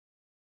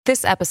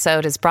This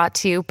episode is brought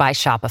to you by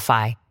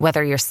Shopify.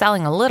 Whether you're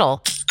selling a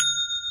little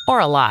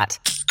or a lot,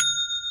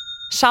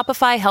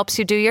 Shopify helps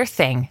you do your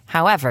thing,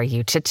 however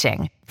you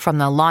cha-ching. From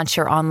the launch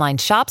your online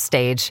shop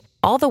stage,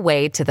 all the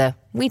way to the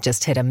we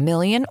just hit 1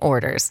 million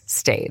orders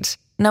stage.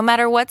 No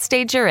matter what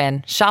stage you're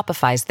in,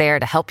 Shopify's there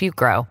to help you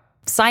grow.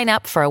 Sign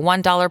up for a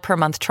 $1 per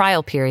month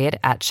trial period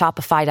at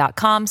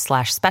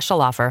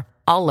shopify.com/special offer,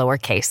 all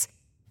lowercase.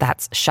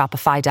 That's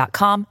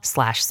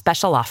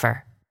shopify.com/special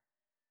offer.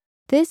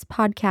 This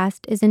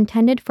podcast is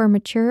intended for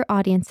mature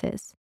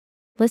audiences.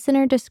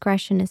 Listener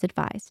discretion is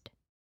advised.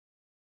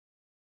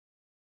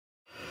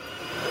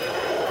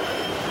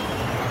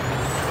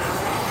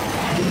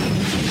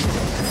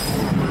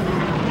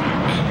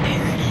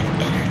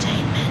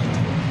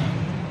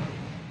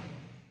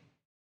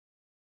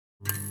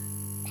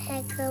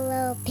 Take a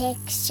little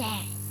picture.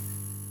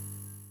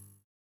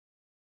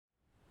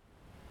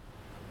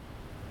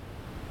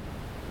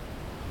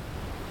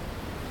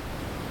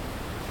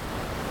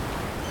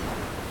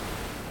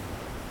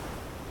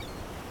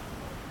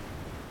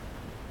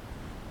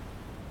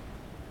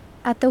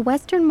 At the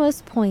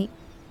westernmost point,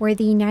 where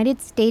the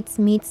United States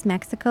meets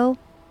Mexico,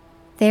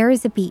 there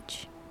is a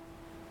beach.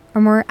 Or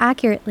more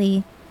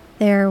accurately,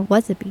 there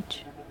was a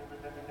beach.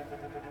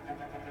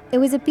 It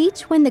was a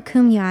beach when the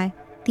Kumeyaay,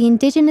 the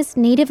indigenous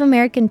Native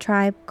American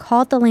tribe,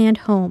 called the land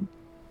home.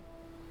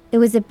 It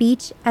was a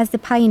beach as the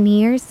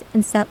pioneers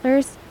and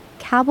settlers,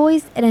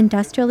 cowboys and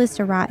industrialists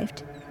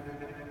arrived.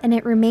 And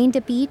it remained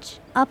a beach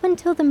up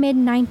until the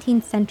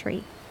mid-19th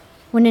century,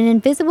 when an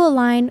invisible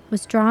line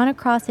was drawn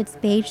across its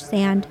beige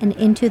sand and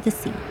into the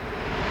sea.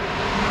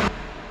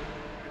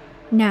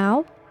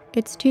 Now,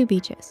 it's two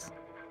beaches.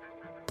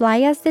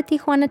 Playas de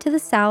Tijuana to the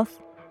south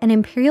and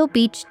Imperial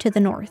Beach to the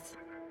north.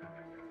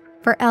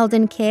 For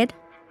Eldon Kidd,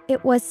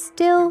 it was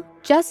still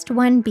just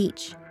one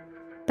beach.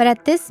 But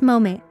at this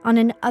moment, on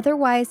an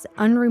otherwise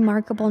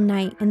unremarkable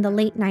night in the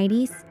late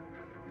 90s,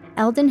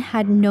 Eldon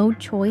had no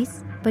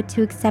choice but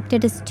to accept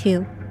it as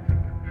two.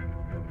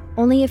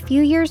 Only a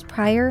few years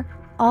prior,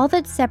 all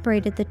that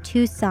separated the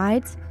two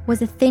sides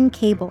was a thin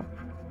cable.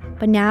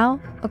 But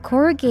now, a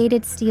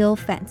corrugated steel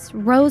fence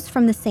rose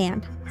from the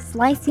sand,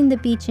 slicing the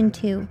beach in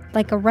two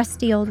like a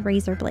rusty old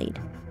razor blade.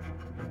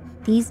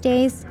 These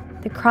days,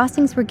 the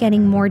crossings were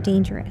getting more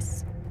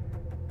dangerous.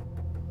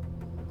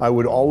 I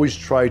would always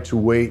try to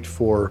wait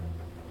for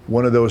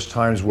one of those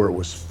times where it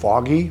was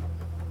foggy,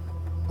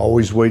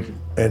 always wait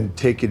and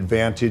take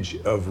advantage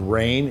of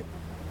rain.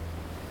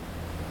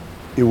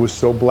 It was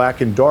so black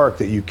and dark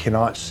that you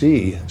cannot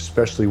see,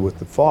 especially with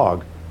the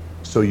fog.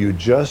 So you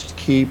just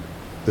keep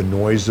the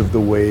noise of the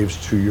waves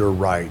to your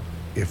right.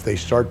 If they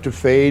start to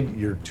fade,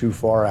 you're too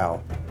far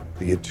out. If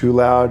they get too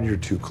loud, you're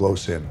too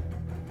close in.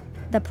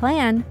 The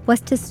plan was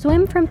to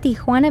swim from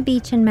Tijuana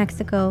Beach in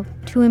Mexico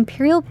to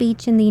Imperial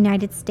Beach in the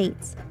United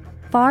States,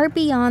 far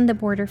beyond the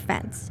border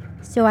fence,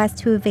 so as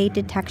to evade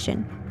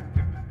detection.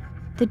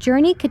 The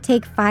journey could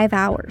take 5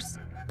 hours,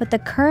 but the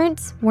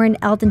currents were in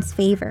Eldon's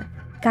favor,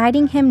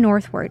 guiding him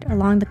northward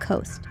along the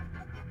coast.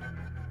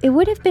 It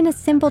would have been a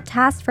simple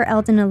task for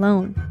Eldon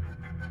alone.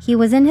 He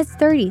was in his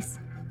 30s,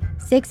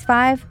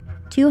 6'5",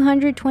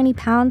 220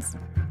 pounds,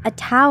 a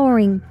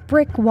towering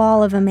brick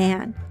wall of a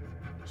man.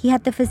 He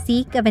had the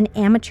physique of an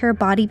amateur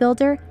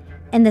bodybuilder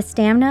and the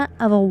stamina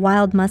of a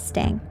wild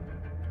Mustang.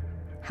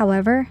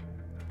 However,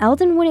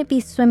 Eldon wouldn't be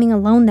swimming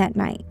alone that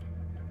night.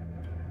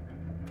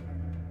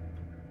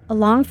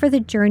 Along for the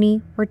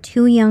journey were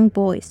two young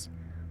boys,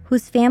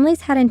 whose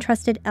families had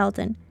entrusted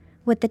Eldon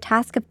with the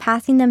task of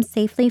passing them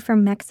safely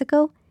from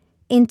Mexico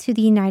into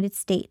the United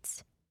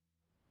States.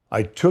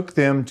 I took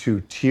them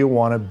to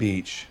Tijuana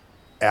Beach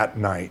at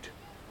night.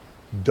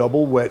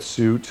 Double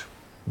wetsuit,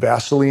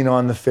 Vaseline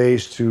on the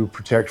face to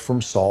protect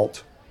from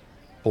salt,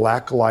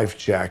 black life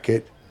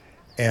jacket,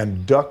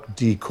 and duck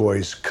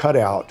decoys cut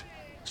out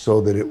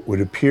so that it would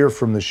appear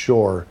from the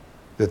shore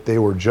that they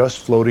were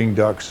just floating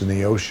ducks in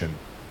the ocean.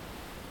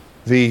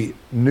 The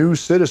new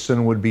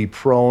citizen would be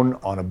prone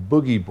on a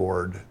boogie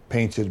board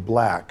painted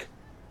black,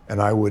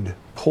 and I would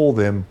pull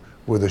them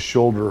with a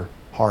shoulder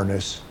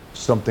harness,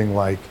 something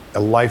like a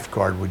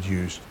lifeguard would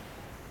use.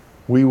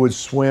 We would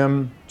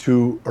swim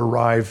to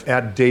arrive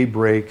at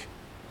daybreak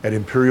at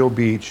Imperial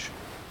Beach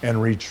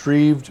and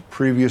retrieved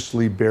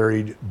previously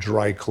buried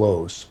dry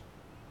clothes.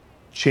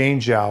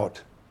 Change out,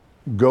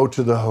 go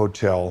to the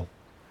hotel,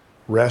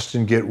 rest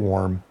and get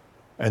warm,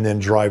 and then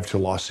drive to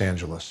Los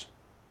Angeles.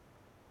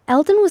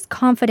 Eldon was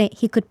confident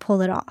he could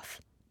pull it off,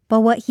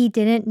 but what he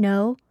didn't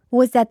know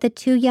was that the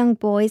two young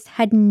boys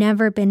had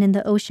never been in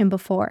the ocean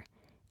before,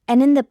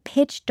 and in the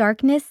pitch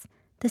darkness,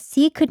 the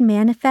sea could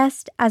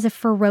manifest as a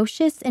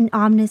ferocious and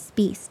ominous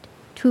beast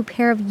to a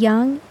pair of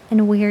young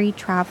and weary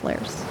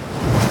travelers.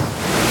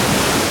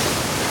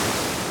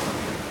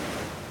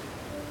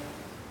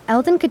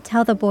 Eldon could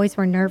tell the boys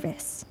were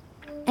nervous,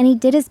 and he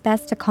did his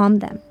best to calm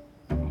them.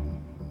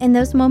 In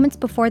those moments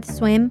before the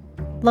swim,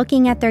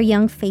 looking at their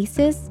young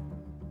faces,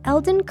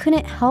 Eldon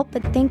couldn't help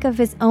but think of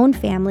his own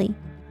family,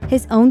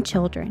 his own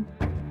children.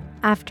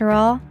 After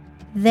all,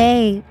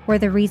 they were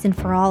the reason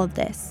for all of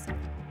this.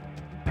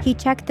 He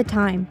checked the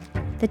time.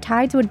 The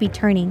tides would be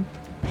turning,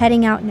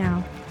 heading out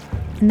now.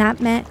 And that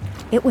meant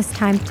it was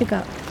time to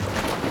go.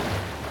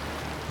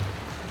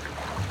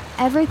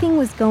 Everything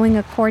was going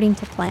according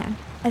to plan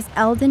as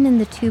Eldon and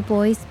the two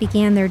boys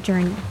began their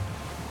journey.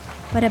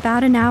 But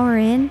about an hour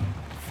in,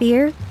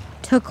 fear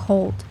took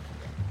hold.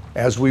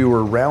 As we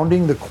were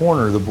rounding the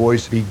corner, the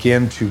boys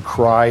began to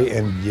cry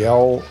and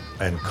yell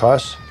and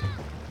cuss.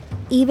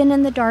 Even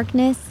in the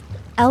darkness,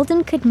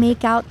 Eldon could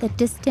make out the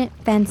distant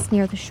fence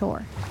near the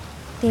shore.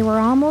 They were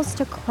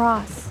almost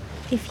across.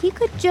 If he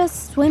could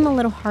just swim a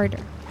little harder,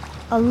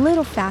 a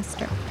little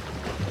faster.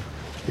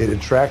 It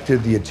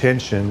attracted the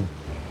attention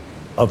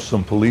of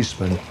some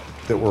policemen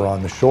that were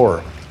on the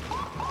shore.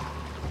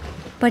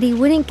 But he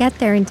wouldn't get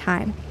there in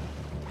time.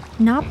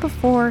 Not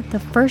before the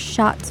first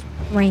shots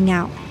rang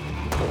out.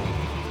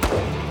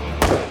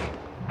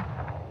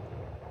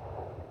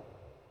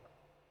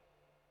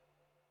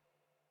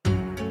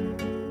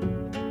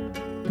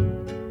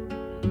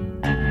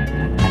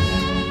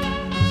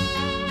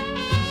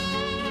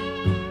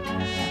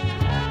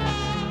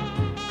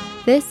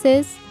 This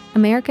is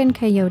American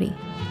Coyote.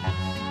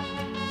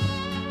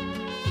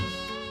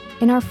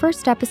 In our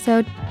first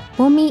episode,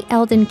 we'll meet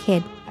Eldon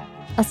Kidd,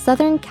 a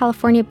Southern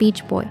California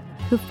beach boy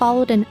who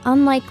followed an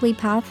unlikely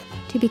path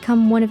to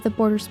become one of the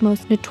border's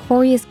most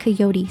notorious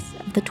coyotes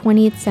of the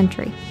 20th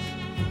century.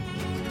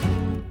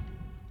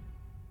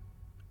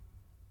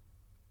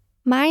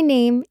 My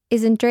name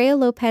is Andrea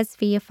Lopez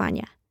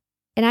Villafaña,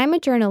 and I'm a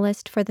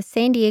journalist for the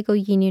San Diego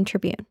Union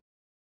Tribune.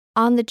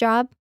 On the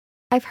job,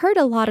 I've heard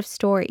a lot of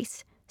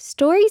stories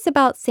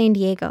about San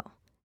Diego,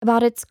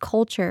 about its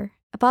culture,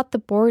 about the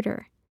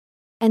border.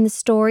 And the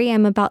story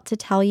I'm about to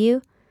tell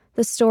you,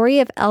 the story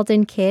of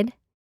Eldon Kidd,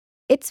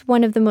 it's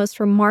one of the most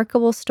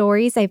remarkable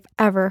stories I've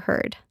ever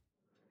heard.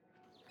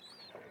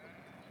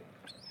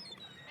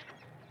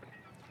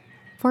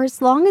 For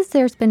as long as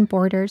there's been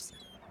borders,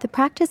 the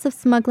practice of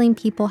smuggling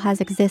people has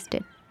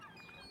existed.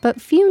 But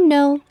few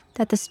know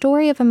that the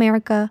story of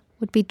America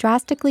would be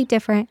drastically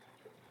different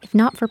if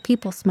not for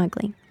people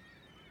smuggling.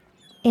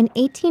 In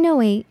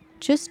 1808,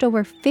 just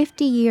over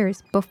 50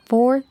 years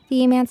before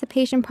the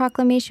Emancipation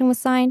Proclamation was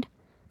signed,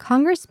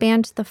 Congress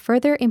banned the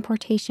further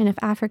importation of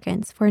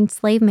Africans for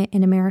enslavement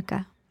in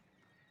America.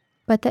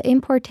 But the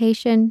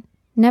importation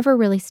never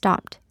really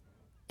stopped,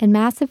 and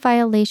massive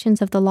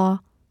violations of the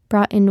law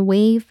brought in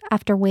wave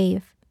after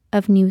wave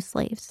of new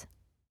slaves.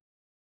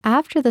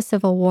 After the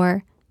Civil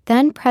War,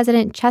 then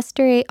President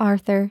Chester A.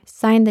 Arthur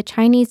signed the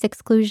Chinese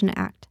Exclusion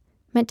Act,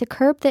 meant to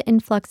curb the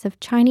influx of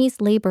Chinese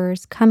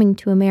laborers coming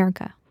to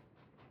America.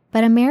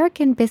 But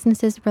American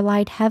businesses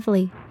relied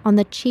heavily on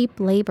the cheap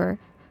labor,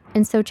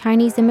 and so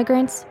Chinese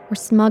immigrants were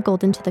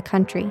smuggled into the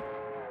country,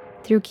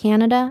 through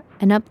Canada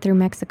and up through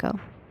Mexico.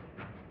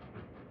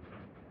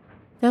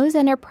 Those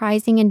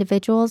enterprising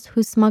individuals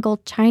who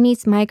smuggled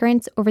Chinese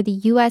migrants over the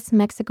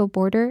U.S.-Mexico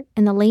border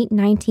in the late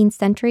 19th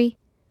century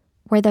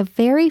were the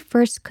very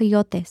first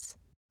coyotes,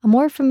 a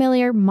more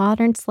familiar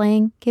modern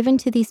slang given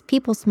to these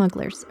people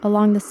smugglers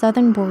along the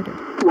southern border.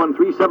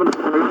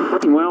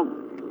 137, well.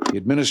 The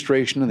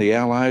administration and the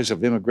allies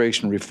of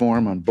immigration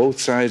reform on both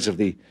sides of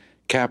the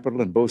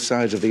Capitol and both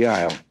sides of the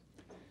aisle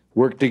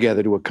worked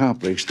together to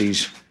accomplish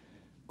these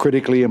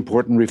critically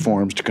important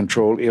reforms to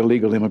control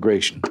illegal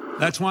immigration.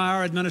 That's why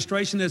our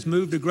administration has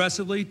moved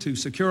aggressively to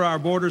secure our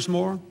borders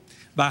more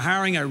by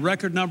hiring a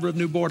record number of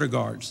new border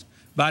guards,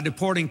 by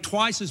deporting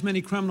twice as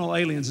many criminal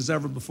aliens as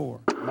ever before.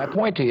 My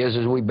point to you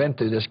is we've been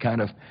through this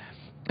kind of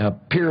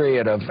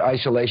period of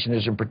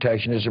isolationism,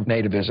 protectionism,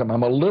 nativism.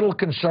 I'm a little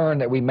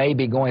concerned that we may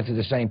be going through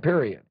the same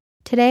period.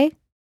 Today,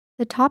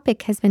 the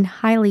topic has been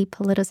highly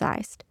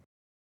politicized.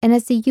 And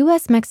as the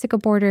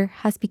U.S.-Mexico border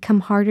has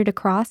become harder to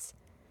cross,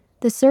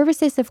 the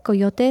services of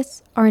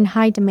coyotes are in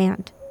high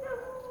demand.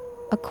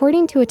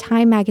 According to a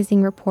Time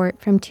magazine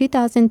report from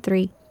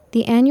 2003,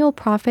 the annual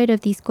profit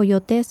of these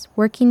coyotes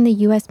working the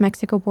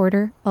U.S.-Mexico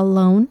border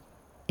alone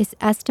is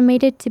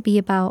estimated to be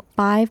about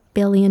 $5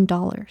 billion.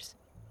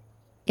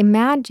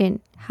 Imagine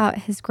how it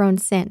has grown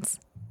since.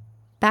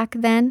 Back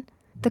then,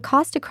 the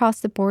cost to cross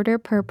the border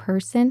per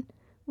person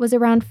was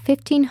around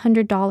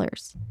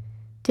 $1,500.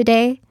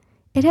 Today,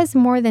 it has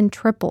more than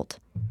tripled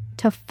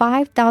to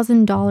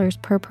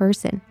 $5,000 per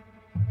person,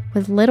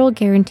 with little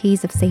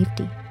guarantees of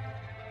safety.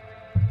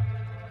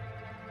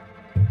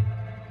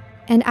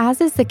 And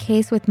as is the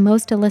case with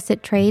most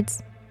illicit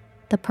trades,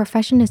 the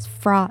profession is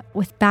fraught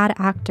with bad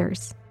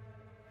actors,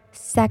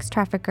 sex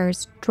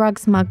traffickers, drug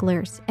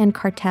smugglers, and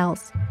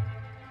cartels.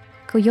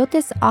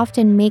 Coyotes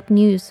often make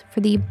news for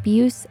the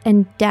abuse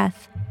and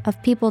death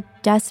of people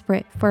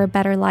desperate for a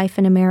better life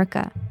in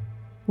America,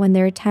 when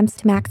their attempts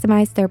to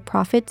maximize their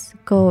profits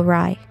go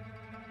awry.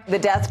 The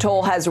death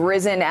toll has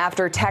risen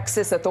after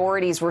Texas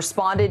authorities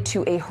responded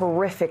to a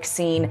horrific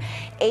scene.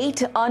 8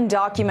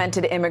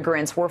 undocumented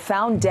immigrants were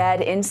found dead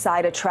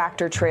inside a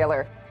tractor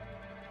trailer.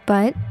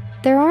 But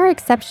there are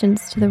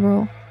exceptions to the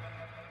rule.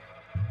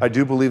 I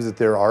do believe that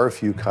there are a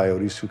few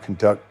coyotes who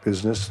conduct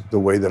business the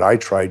way that I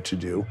tried to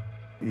do.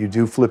 You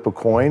do flip a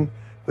coin,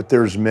 but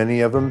there's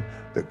many of them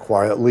that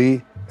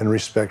quietly and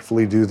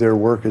respectfully do their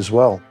work as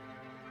well.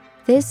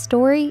 This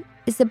story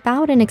is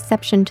about an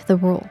exception to the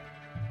rule,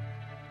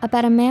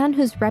 about a man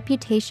whose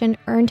reputation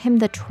earned him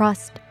the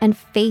trust and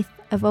faith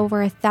of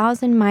over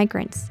 1,000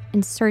 migrants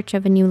in search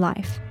of a new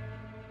life,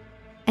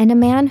 and a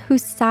man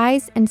whose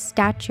size and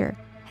stature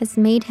has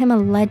made him a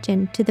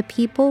legend to the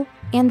people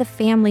and the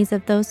families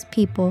of those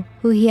people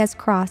who he has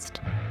crossed.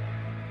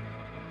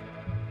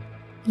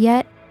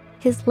 Yet,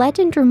 his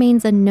legend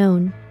remains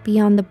unknown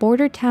beyond the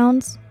border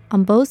towns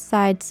on both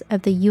sides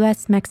of the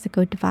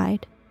U.S.-Mexico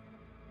divide.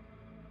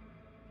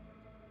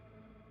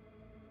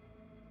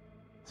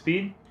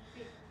 Speed.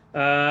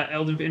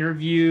 Eldon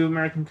interview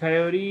American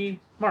Coyote.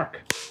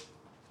 Mark.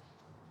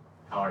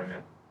 How are you,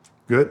 man?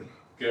 Good.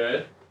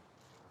 Good.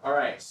 All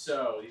right,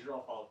 so these are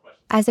all follow-up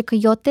questions. As a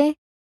coyote,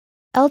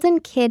 Eldon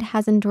Kidd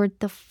has endured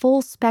the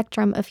full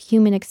spectrum of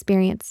human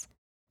experience,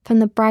 from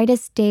the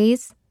brightest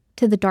days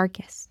to the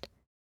darkest.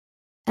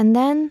 And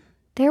then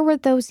there were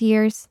those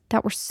years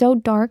that were so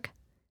dark,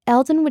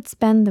 Eldon would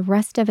spend the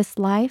rest of his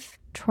life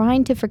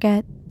trying to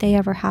forget they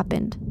ever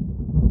happened.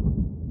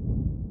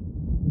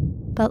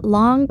 But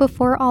long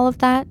before all of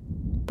that,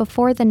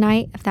 before the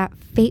night of that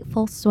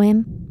fateful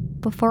swim,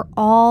 before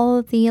all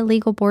of the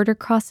illegal border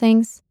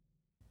crossings,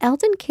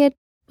 Eldon Kidd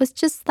was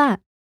just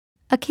that,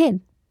 a kid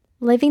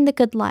living the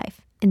good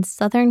life in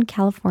Southern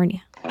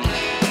California.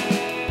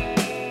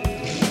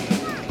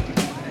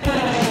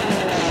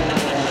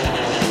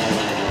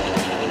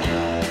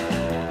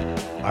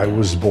 I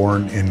was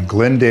born in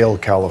Glendale,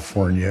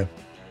 California,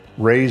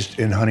 raised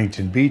in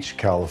Huntington Beach,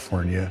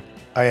 California.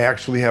 I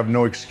actually have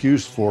no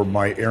excuse for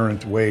my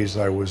errant ways.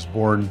 I was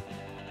born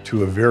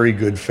to a very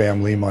good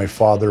family. My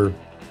father,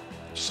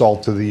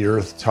 salt of the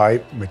earth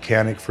type,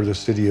 mechanic for the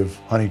city of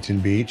Huntington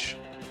Beach,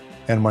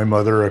 and my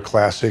mother, a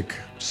classic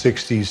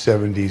 60s,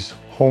 70s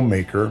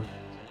homemaker.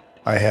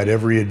 I had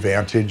every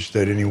advantage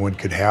that anyone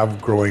could have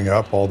growing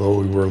up, although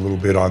we were a little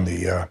bit on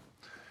the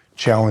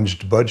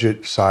challenged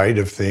budget side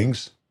of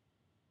things.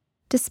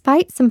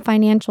 Despite some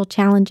financial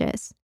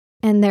challenges,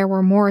 and there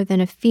were more than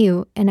a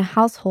few in a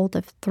household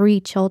of 3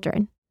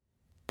 children,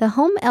 the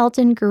home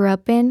Eldon grew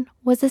up in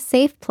was a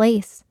safe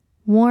place,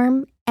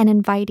 warm and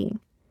inviting,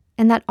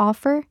 and that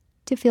offer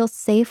to feel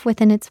safe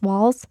within its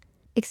walls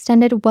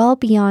extended well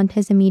beyond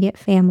his immediate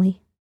family.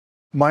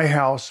 My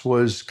house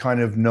was kind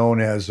of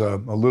known as a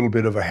little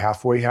bit of a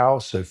halfway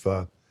house. If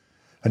a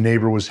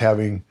neighbor was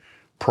having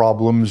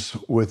problems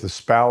with a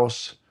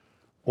spouse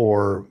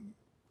or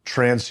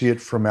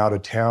transient from out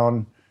of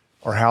town,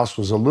 our house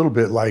was a little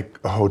bit like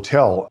a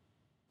hotel.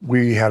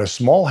 We had a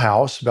small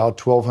house,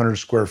 about 1,200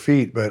 square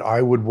feet, but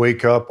I would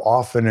wake up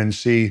often and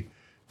see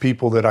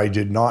people that I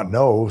did not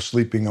know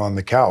sleeping on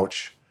the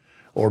couch,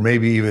 or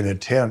maybe even a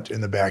tent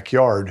in the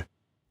backyard.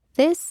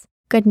 This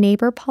good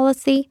neighbor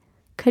policy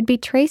could be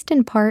traced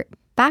in part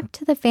back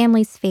to the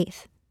family's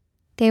faith.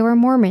 They were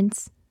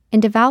Mormons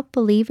and devout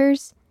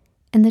believers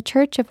in the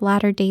Church of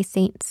Latter-day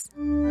Saints.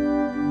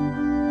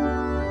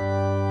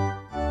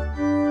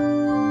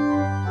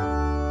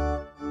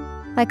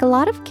 Like a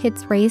lot of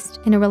kids raised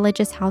in a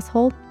religious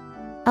household,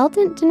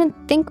 Eldon didn't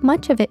think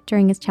much of it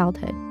during his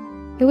childhood.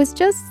 It was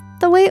just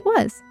the way it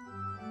was.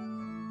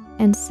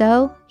 And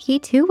so, he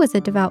too was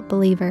a devout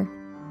believer,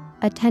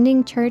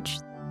 attending church,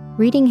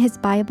 reading his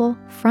Bible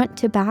front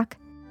to back,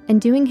 and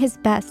doing his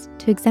best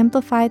to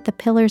exemplify the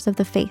pillars of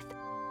the faith.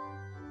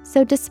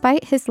 So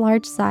despite his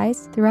large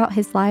size throughout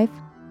his life,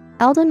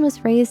 Eldon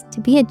was raised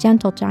to be a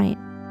gentle giant.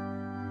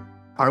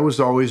 I was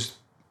always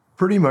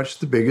pretty much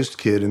the biggest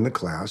kid in the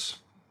class.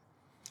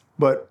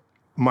 But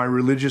my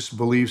religious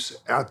beliefs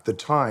at the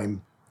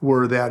time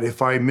were that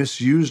if I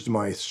misused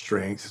my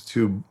strength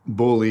to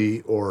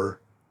bully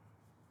or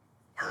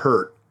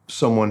hurt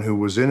someone who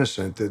was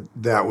innocent,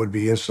 that would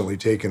be instantly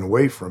taken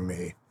away from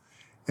me.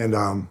 And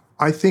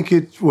I think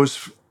it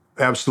was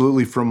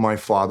absolutely from my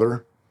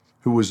father,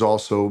 who was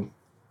also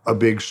a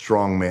big,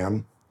 strong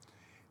man.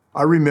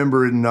 I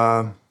remember in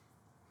the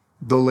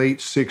late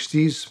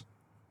 60s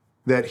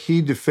that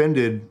he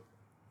defended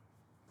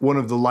one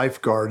of the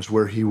lifeguards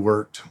where he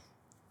worked,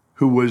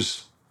 who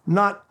was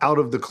not out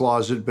of the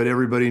closet, but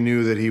everybody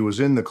knew that he was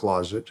in the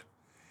closet.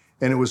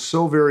 And it was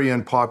so very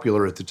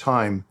unpopular at the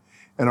time.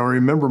 And I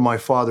remember my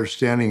father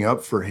standing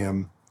up for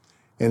him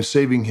and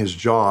saving his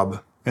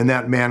job, and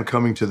that man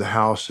coming to the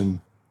house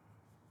and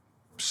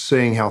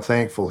saying how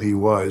thankful he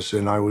was.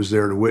 And I was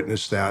there to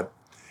witness that.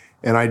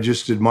 And I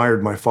just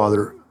admired my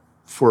father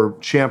for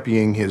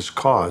championing his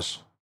cause.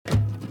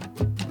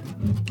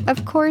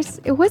 Of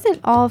course, it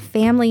wasn't all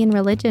family and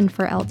religion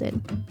for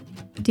Eldon.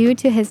 Due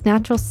to his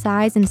natural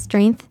size and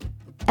strength,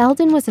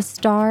 Eldon was a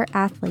star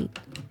athlete,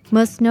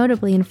 most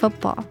notably in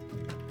football.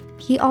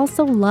 He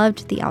also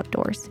loved the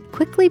outdoors,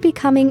 quickly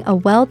becoming a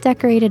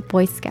well-decorated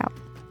Boy Scout.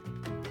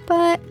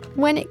 But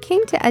when it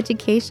came to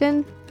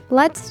education,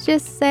 let's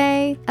just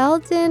say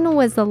Eldon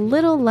was a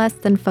little less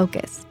than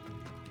focused,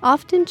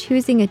 often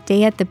choosing a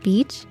day at the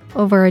beach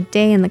over a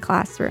day in the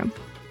classroom.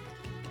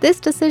 This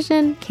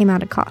decision came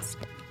at a cost,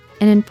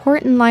 an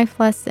important life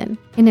lesson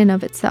in and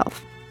of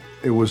itself.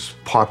 It was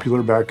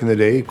popular back in the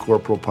day,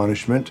 corporal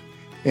punishment,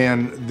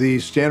 And the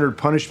standard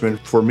punishment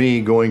for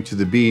me going to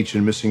the beach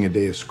and missing a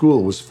day of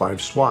school was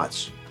 5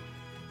 swats.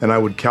 And I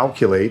would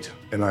calculate,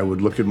 and I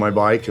would look at my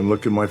bike and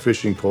look at my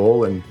fishing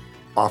pole and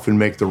often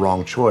make the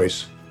wrong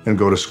choice and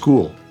go to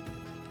school.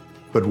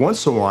 But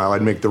once in a while,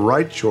 I'd make the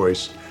right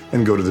choice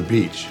and go to the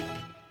beach.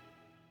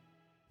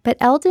 But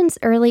Eldon's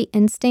early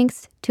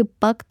instincts to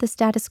buck the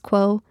status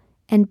quo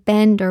and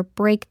bend or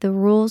break the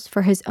rules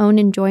for his own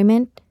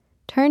enjoyment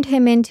turned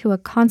him into a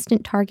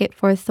constant target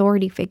for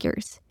authority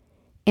figures.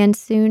 And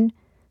soon,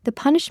 the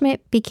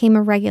punishment became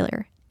a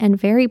regular and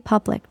very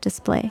public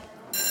display.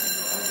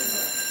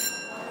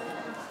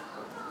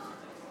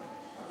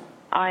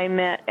 I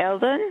met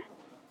Eldon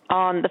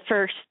on the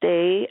first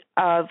day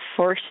of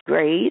 4th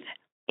grade.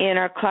 In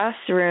our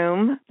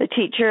classroom, the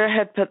teacher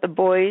had put the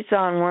boys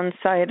on one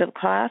side of the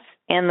class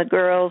and the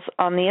girls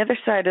on the other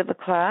side of the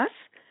class.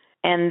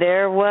 And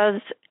there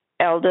was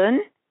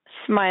Eldon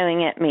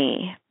smiling at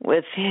me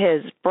with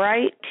his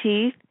bright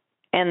teeth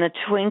and the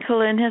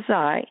twinkle in his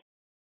eye.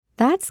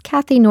 That's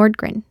Kathy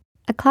Nordgren,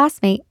 a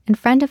classmate and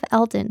friend of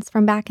Eldon's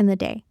from back in the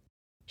day.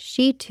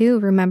 She too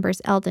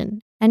remembers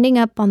Eldon ending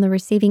up on the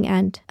receiving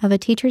end of a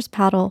teacher's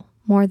paddle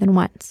more than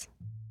once.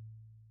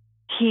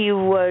 He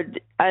would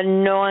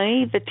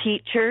annoy the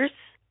teachers,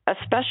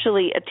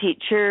 especially a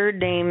teacher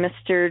named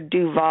Mr.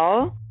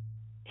 Duval.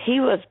 He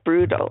was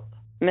brutal.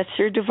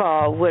 Mr.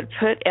 Duval would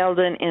put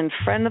Eldon in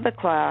front of the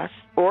class,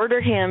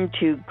 order him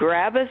to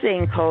grab his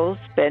ankles,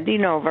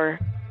 bending over,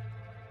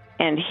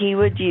 and he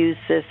would use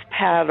this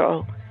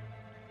paddle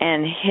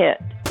and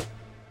hit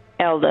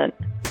Eldon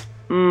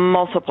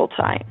multiple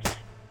times.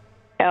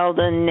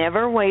 Eldon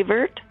never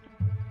wavered,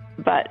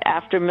 but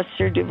after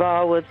Mr.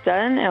 Duval was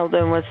done,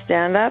 Eldon would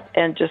stand up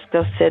and just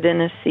go sit in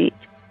his seat.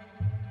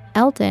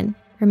 Eldon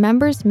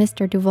remembers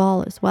Mr.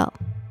 Duval as well.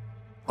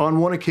 On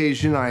one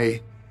occasion,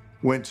 I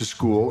went to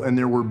school and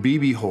there were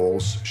BB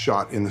holes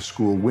shot in the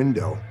school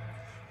window,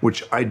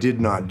 which I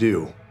did not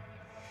do.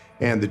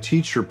 And the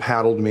teacher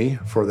paddled me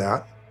for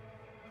that.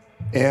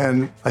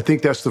 And I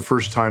think that's the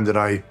first time that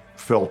I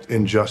felt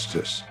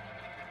injustice.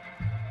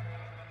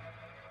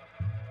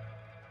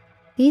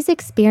 These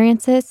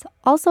experiences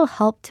also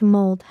helped to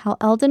mold how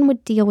Eldon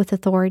would deal with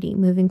authority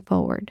moving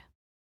forward.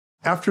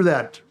 After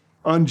that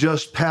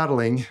unjust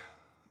paddling,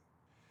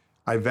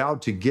 I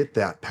vowed to get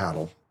that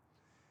paddle.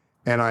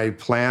 And I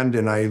planned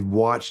and I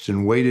watched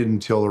and waited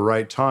until the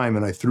right time,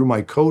 and I threw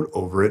my coat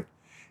over it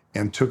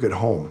and took it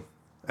home.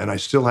 And I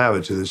still have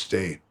it to this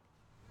day.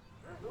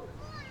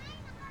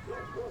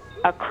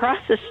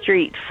 Across the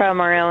street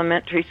from our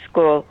elementary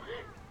school,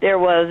 there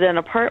was an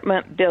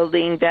apartment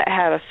building that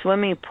had a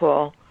swimming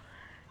pool.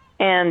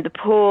 And the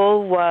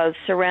pool was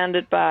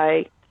surrounded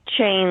by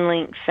chain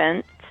link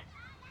fence.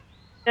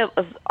 It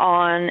was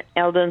on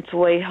Eldon's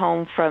way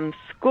home from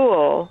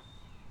school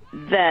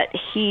that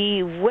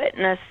he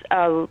witnessed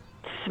a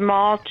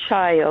small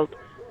child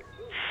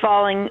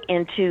falling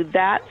into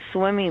that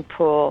swimming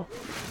pool.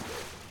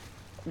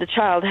 The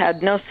child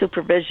had no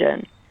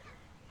supervision.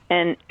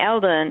 And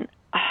Eldon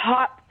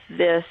hopped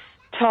this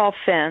tall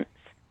fence,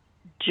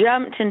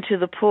 jumped into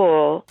the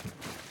pool.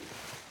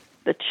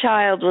 The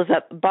child was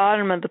at the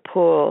bottom of the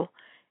pool,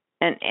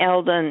 and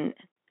Eldon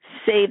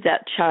saved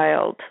that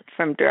child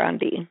from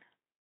drowning.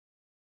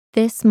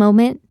 This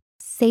moment,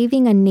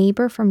 saving a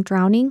neighbor from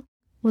drowning,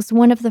 was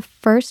one of the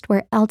first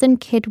where Eldon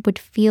Kidd would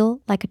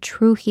feel like a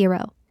true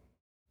hero.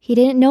 He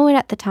didn't know it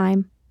at the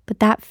time,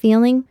 but that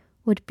feeling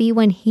would be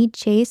when he'd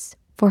chase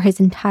for his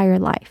entire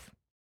life.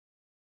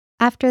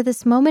 After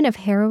this moment of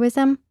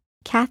heroism,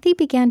 Kathy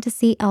began to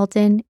see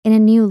Eldon in a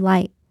new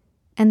light,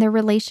 and their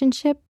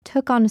relationship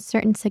took on a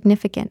certain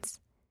significance.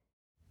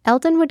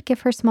 Eldon would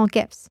give her small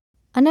gifts,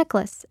 a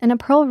necklace and a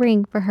pearl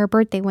ring for her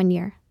birthday one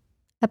year,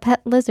 a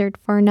pet lizard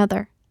for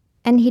another,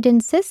 and he'd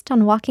insist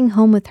on walking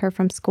home with her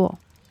from school.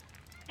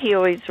 He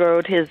always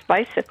rode his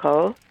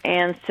bicycle,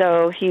 and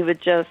so he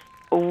would just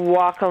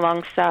walk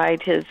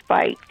alongside his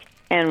bike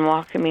and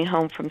walk me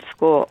home from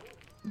school.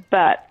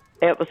 But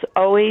it was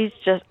always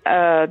just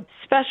a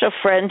special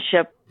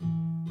friendship.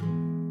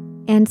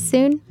 And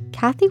soon,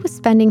 Kathy was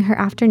spending her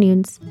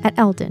afternoons at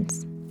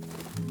Eldon's.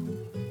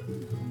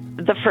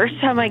 The first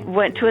time I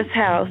went to his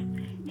house,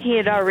 he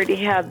had already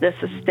had this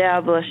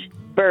established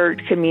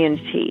bird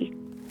community.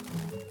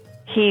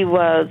 He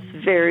was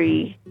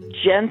very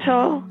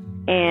gentle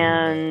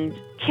and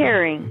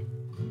caring.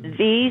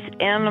 These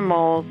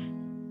animals,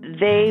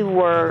 they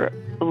were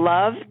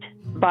loved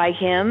by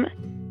him.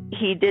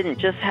 He didn't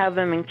just have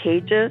them in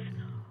cages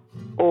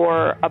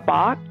or a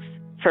box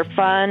for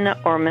fun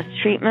or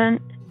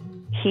mistreatment.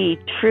 He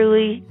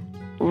truly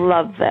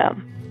loved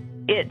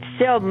them. It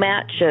still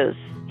matches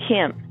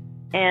him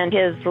and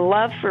his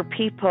love for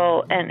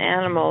people and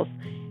animals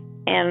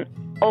and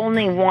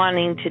only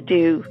wanting to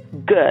do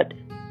good.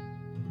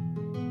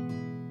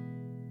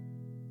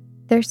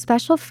 Their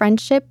special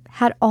friendship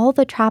had all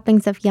the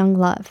trappings of young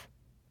love,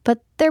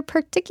 but their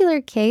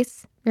particular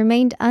case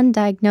remained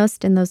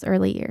undiagnosed in those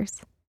early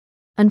years.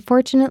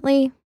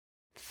 Unfortunately,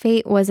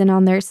 fate wasn't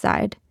on their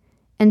side,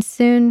 and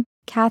soon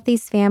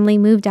Kathy's family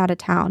moved out of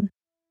town.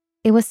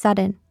 It was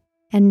sudden,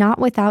 and not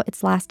without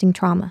its lasting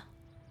trauma.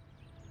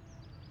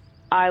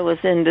 I was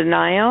in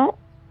denial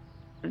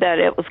that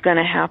it was going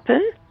to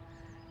happen,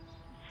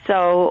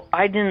 so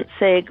I didn't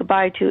say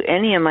goodbye to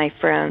any of my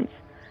friends.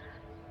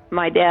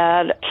 My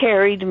dad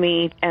carried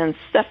me and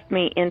stuffed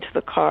me into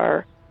the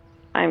car.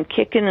 I'm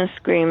kicking and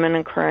screaming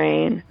and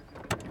crying.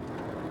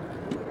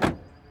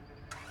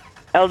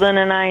 Eldon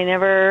and I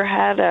never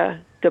had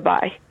a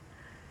goodbye,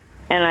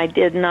 and I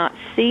did not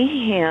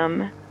see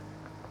him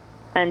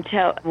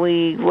until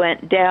we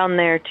went down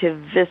there to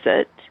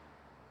visit.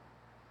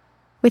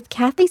 With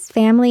Kathy's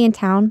family in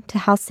town to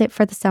house sit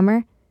for the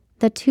summer,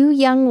 the two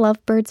young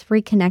lovebirds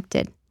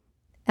reconnected.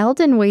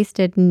 Eldon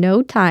wasted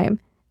no time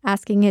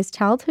asking his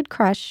childhood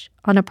crush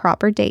on a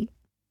proper date.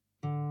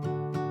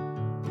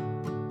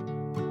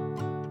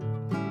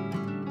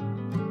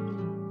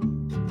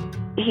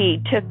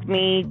 He took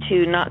me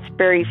to Knott's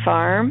Berry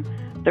Farm,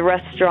 the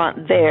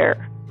restaurant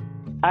there.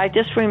 I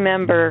just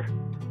remember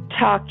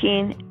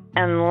talking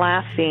and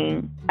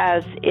laughing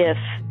as if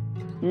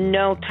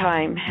no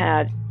time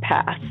had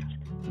passed.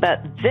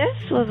 But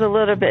this was a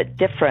little bit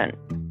different.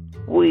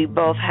 We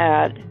both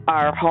had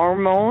our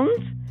hormones,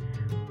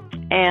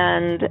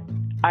 and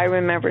I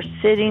remember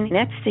sitting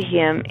next to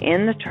him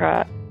in the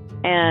truck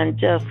and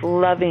just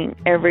loving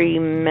every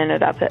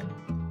minute of it.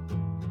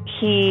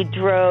 He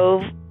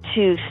drove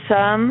to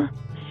some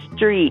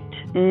street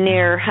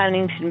near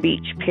Huntington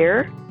Beach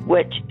Pier,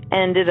 which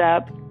ended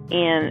up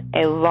in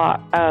a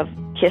lot of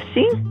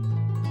kissing.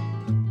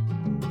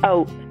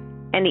 Oh,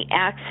 and he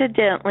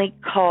accidentally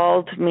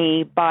called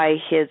me by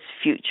his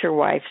future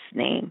wife's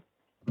name.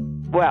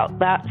 Well,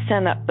 that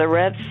sent up the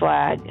red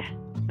flag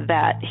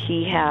that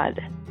he had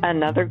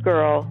another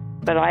girl,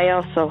 but I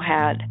also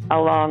had a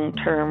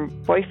long-term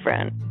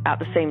boyfriend at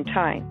the same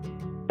time.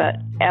 But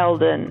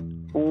Eldon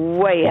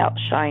way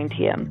outshined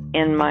him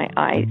in my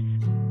eyes.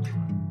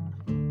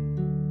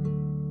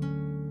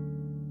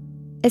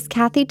 As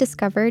Kathy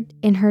discovered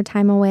in her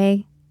time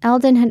away,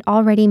 Eldon had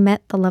already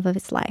met the love of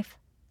his life,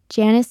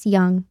 Janice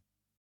Young,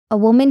 a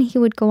woman he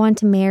would go on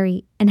to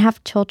marry and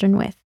have children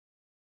with.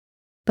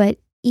 But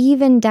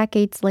even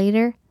decades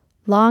later,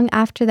 long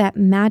after that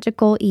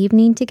magical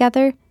evening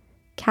together,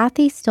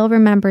 Kathy still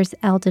remembers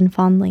Eldon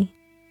fondly.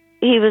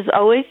 He was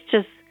always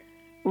just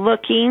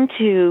looking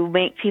to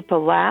make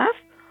people laugh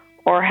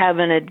or have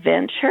an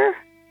adventure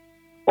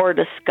or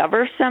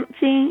discover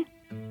something.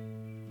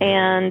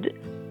 And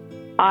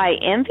I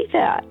envy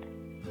that.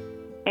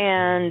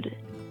 And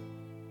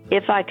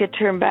if I could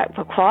turn back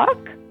the clock,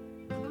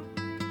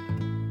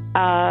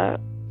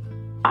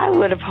 I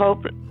would have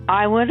hoped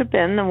I would have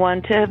been the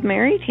one to have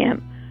married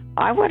him.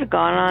 I would have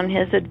gone on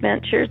his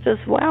adventures as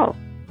well.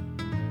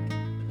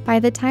 By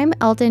the time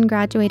Eldon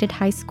graduated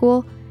high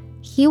school,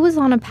 he was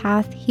on a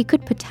path he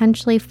could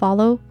potentially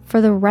follow for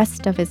the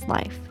rest of his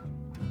life.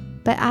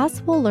 But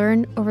as we'll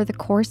learn over the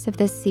course of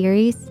this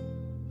series,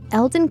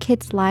 Eldon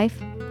Kidd's life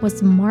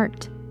was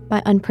marked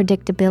by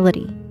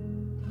unpredictability.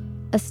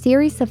 A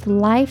series of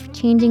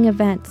life-changing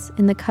events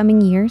in the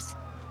coming years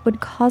would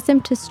cause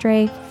him to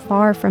stray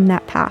far from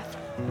that path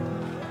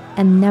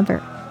and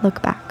never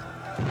look back.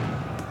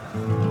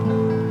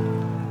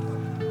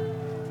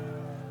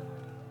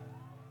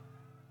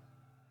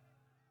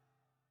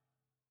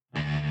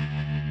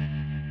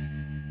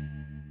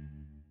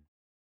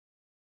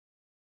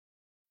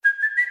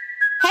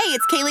 Hey,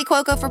 it's Kaylee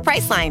Cuoco for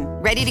Priceline.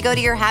 Ready to go to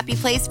your happy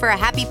place for a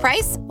happy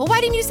price? Well, why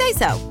didn't you say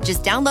so?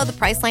 Just download the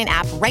Priceline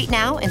app right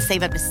now and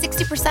save up to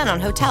 60% on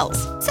hotels.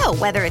 So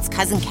whether it's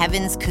Cousin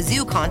Kevin's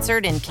Kazoo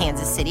Concert in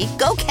Kansas City,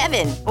 go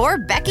Kevin, or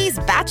Becky's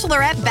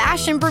Bachelorette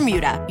Bash in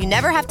Bermuda, you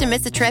never have to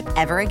miss a trip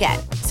ever again.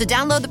 So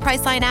download the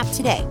Priceline app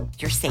today.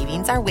 Your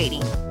savings are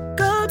waiting.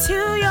 Go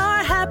to your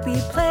happy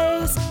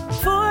place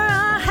for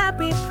a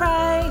happy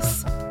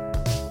price.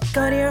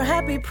 Go to your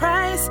happy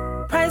price,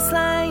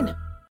 Priceline.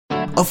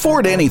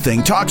 Afford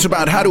Anything talks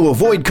about how to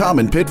avoid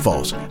common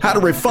pitfalls, how to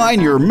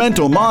refine your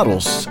mental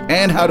models,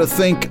 and how to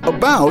think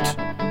about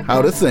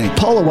how to think.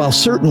 Paula, while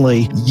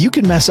certainly you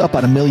can mess up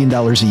on $1 million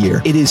a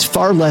year, it is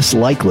far less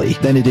likely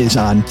than it is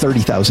on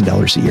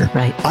 $30,000 a year.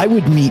 Right. I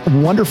would meet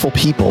wonderful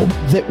people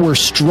that were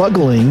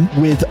struggling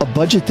with a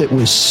budget that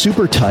was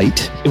super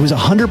tight. It was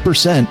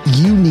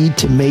 100% you need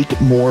to make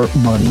more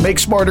money. Make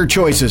smarter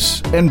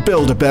choices and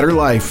build a better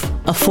life.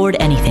 Afford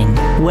Anything,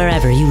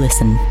 wherever you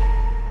listen.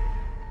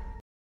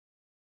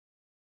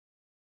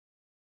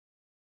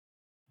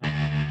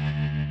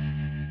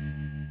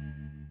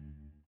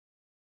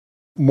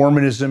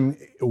 Mormonism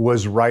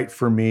was right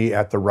for me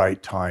at the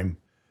right time.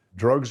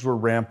 Drugs were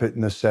rampant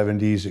in the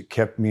 70s. It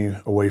kept me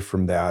away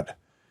from that.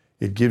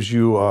 It gives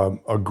you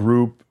a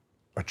group,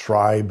 a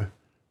tribe,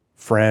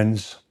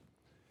 friends.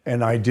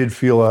 And I did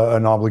feel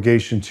an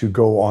obligation to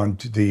go on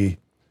to the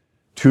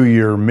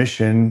 2-year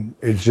mission.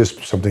 It's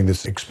just something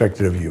that's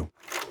expected of you.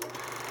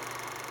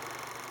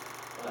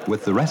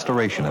 With the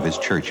restoration of his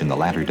church in the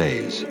latter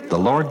days, the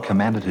Lord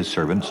commanded his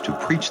servants to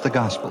preach the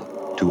gospel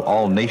to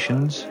all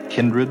nations,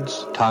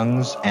 kindreds,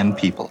 tongues, and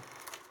people.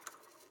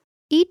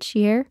 Each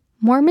year,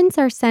 Mormons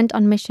are sent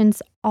on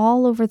missions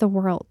all over the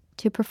world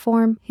to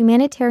perform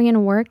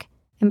humanitarian work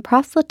and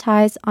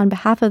proselytize on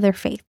behalf of their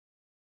faith.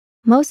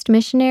 Most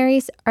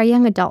missionaries are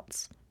young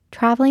adults,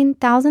 traveling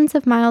thousands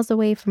of miles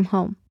away from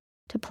home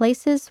to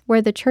places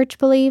where the church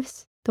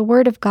believes the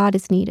Word of God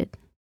is needed.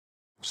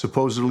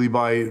 Supposedly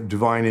by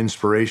divine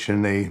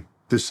inspiration, they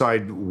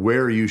decide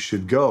where you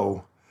should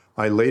go.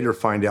 I later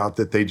find out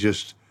that they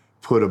just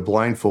put a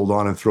blindfold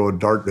on and throw a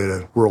dart at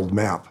a world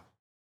map.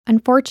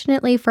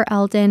 Unfortunately for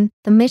Eldon,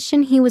 the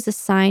mission he was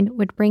assigned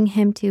would bring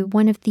him to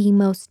one of the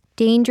most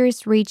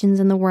dangerous regions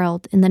in the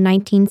world in the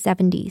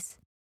 1970s,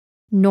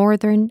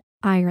 Northern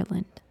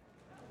Ireland.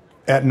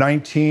 At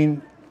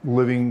 19,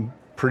 living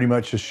pretty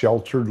much a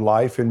sheltered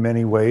life in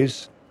many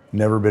ways,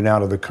 never been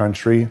out of the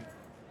country.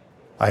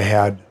 I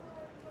had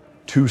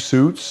 2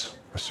 suits,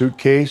 a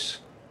suitcase,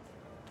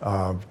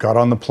 got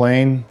on the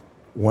plane,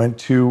 went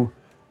to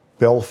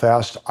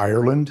Belfast,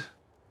 Ireland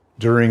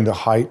during the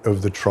height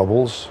of the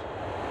Troubles.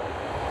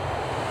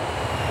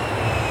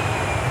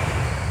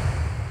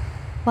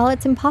 While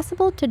it's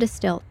impossible to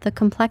distill the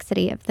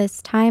complexity of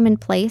this time and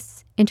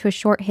place into a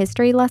short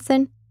history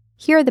lesson,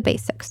 here are the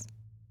basics.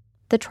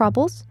 The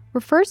Troubles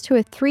refers to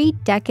a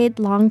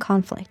 3-decade-long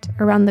conflict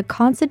around the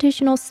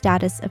constitutional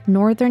status of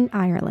Northern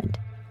Ireland,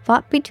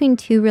 fought between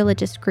 2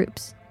 religious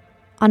groups.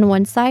 On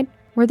one side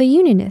were the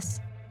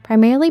Unionists,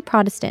 primarily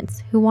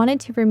Protestants who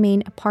wanted to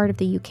remain a part of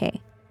the UK.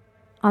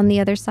 On the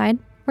other side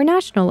were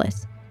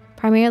Nationalists,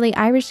 primarily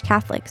Irish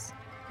Catholics,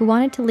 who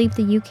wanted to leave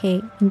the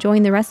UK and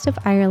join the rest of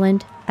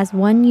Ireland as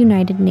one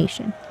united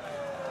nation.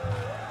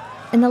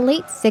 In the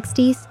late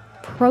 60s,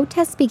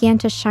 protests began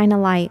to shine a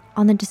light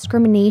on the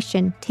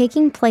discrimination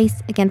taking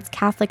place against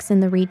Catholics in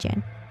the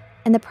region,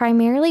 and the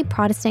primarily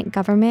Protestant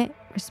government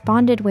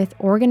responded with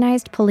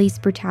organized police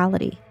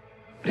brutality.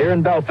 Here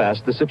in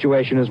Belfast, the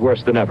situation is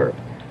worse than ever.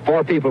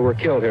 4 people were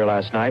killed here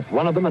last night,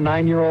 one of them a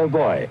 9-year-old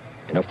boy,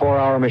 in a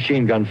 4-hour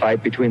machine gun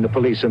fight between the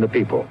police and the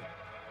people.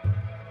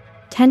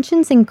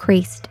 Tensions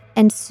increased,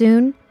 and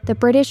soon the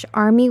British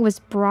Army was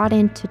brought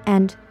in to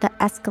end the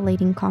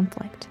escalating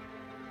conflict.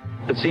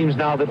 It seems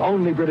now that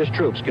only British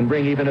troops can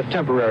bring even a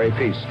temporary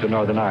peace to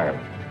Northern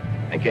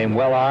Ireland. They came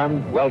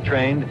well-armed,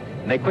 well-trained,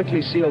 and they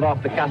quickly sealed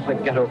off the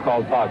Catholic ghetto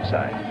called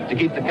Bogside to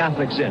keep the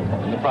Catholics in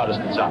and the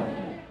Protestants out.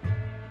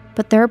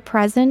 But their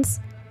presence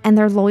and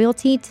their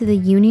loyalty to the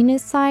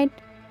Unionist side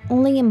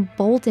only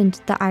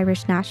emboldened the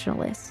Irish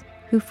nationalists,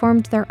 who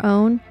formed their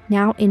own,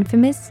 now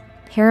infamous,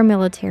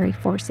 paramilitary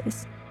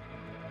forces.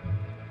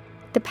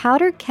 The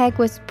powder keg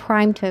was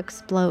primed to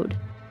explode,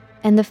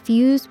 and the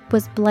fuse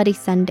was Bloody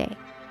Sunday.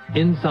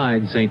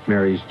 Inside St.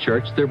 Mary's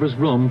Church, there was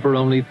room for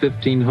only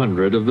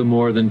 1,500 of the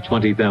more than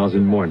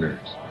 20,000 mourners.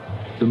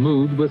 The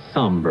mood was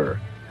somber,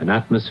 an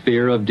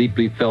atmosphere of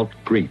deeply felt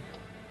grief.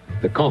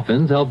 The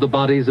coffins held the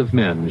bodies of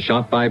men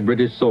shot by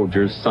British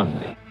soldiers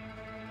Sunday.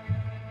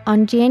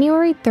 On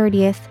January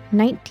 30th,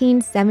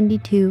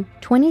 1972,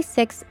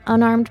 26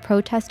 unarmed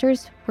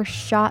protesters were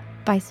shot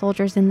by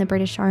soldiers in the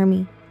British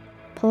Army,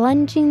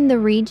 plunging the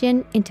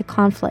region into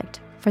conflict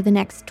for the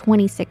next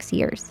 26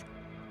 years.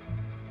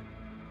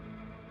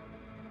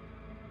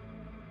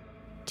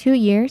 2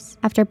 years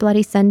after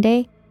Bloody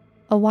Sunday,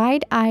 a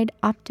wide-eyed,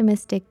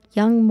 optimistic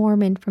young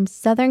Mormon from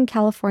Southern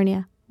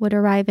California would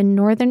arrive in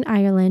Northern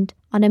Ireland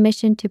on a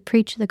mission to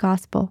preach the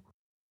gospel.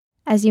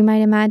 As you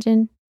might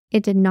imagine,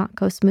 it did not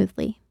go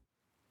smoothly.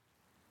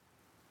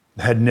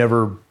 Had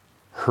never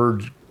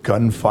heard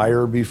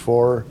gunfire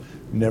before,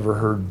 never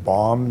heard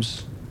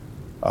bombs.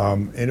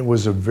 And it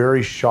was a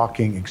very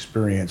shocking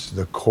experience.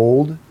 The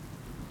cold,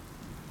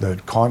 the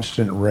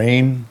constant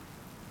rain,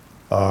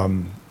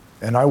 and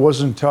I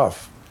wasn't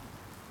tough.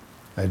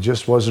 I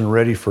just wasn't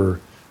ready for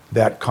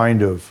that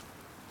kind of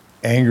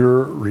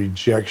anger,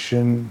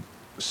 rejection,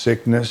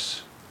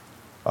 sickness.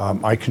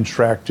 I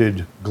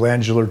contracted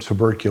glandular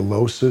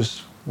tuberculosis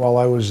while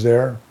I was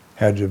there,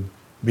 had to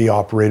be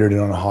operated in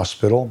a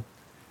hospital.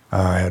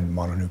 I had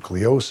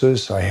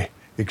mononucleosis. I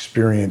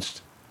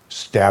experienced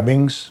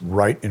stabbings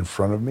right in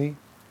front of me,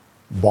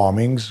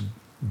 bombings,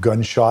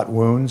 gunshot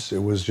wounds.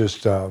 It was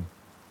just a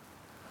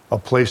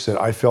place that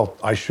I felt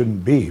I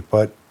shouldn't be.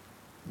 But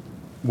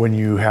when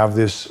you have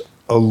this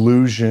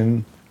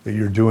illusion that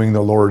you're doing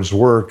the Lord's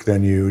work,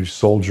 then you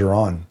soldier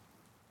on.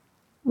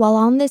 While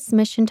on this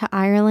mission to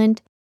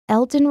Ireland,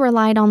 Eldon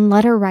relied on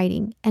letter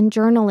writing and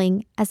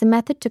journaling as a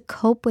method to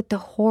cope with the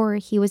horror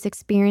he was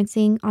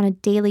experiencing on a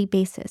daily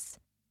basis,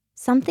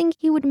 something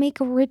he would make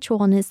a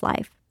ritual in his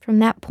life from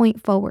that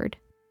point forward.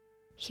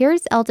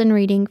 Here's Eldon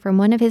reading from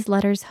one of his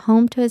letters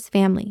home to his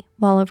family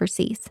while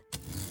overseas.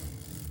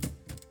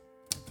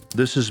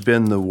 This has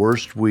been the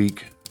worst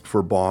week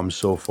for bombs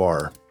so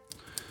far.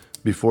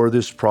 Before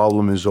this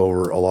problem is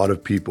over, a lot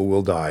of people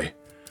will die.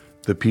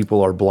 The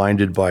people are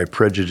blinded by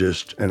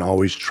prejudice and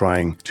always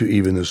trying to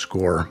even the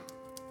score.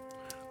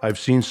 I've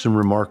seen some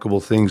remarkable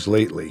things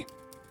lately.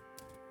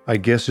 I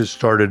guess it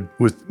started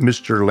with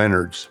Mr.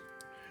 Leonard's.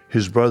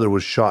 His brother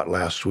was shot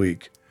last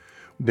week.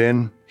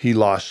 Then he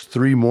lost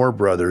 3 more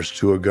brothers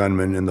to a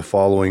gunman in the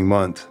following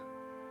month.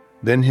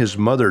 Then his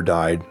mother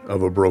died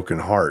of a broken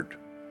heart.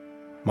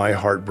 My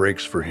heart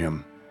breaks for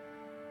him.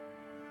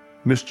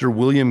 Mr.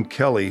 William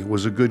Kelly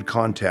was a good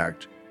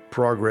contact,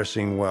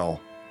 progressing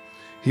well.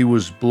 He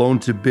was blown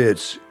to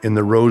bits in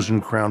the Rose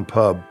and Crown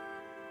pub.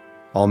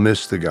 I'll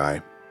miss the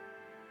guy.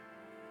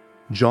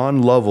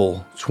 John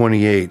Lovell,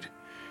 28,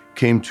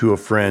 came to a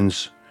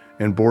friend's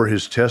and bore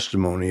his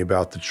testimony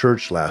about the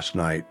church last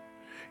night.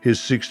 His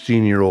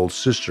 16-year-old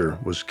sister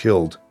was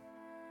killed.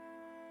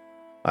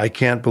 I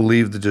can't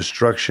believe the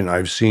destruction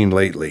I've seen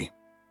lately.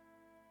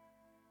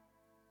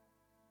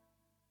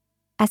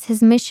 As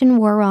his mission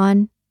wore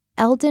on,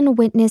 Eldon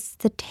witnessed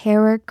the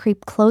terror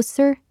creep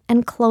closer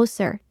and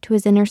closer to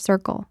his inner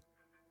circle,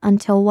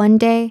 until one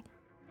day,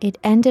 it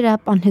ended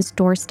up on his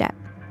doorstep,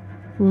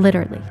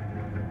 literally.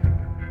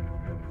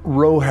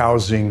 Row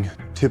housing,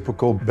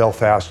 typical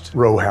Belfast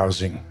row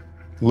housing.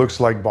 Looks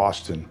like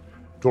Boston.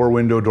 Door,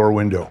 window, door,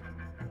 window.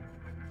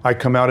 I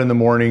come out in the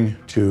morning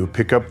to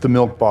pick up the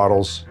milk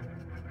bottles.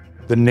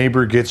 The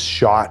neighbor gets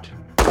shot.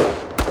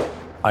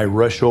 I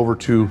rush over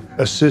to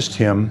assist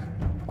him.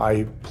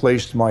 I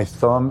placed my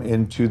thumb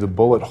into the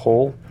bullet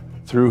hole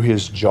through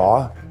his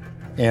jaw,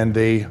 and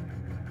they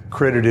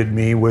credited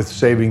me with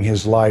saving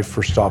his life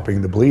for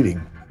stopping the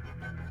bleeding.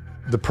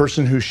 The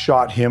person who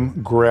shot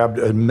him grabbed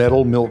a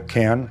metal milk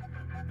can,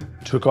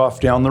 took off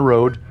down the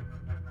road.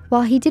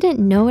 While he didn't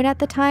know it at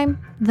the time,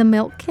 the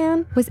milk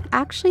can was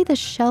actually the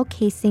shell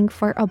casing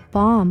for a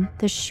bomb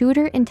the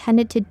shooter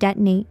intended to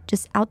detonate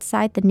just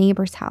outside the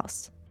neighbor's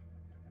house.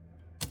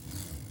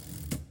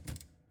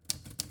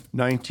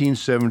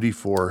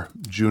 1974,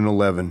 June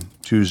 11,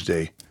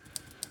 Tuesday.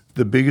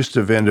 The biggest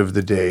event of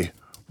the day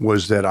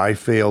was that I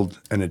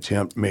failed an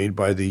attempt made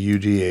by the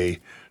UDA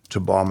to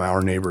bomb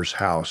our neighbor's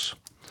house.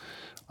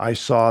 I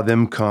saw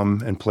them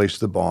come and place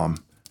the bomb.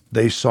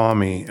 They saw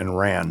me and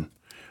ran.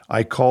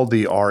 I called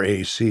the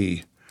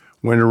RAC,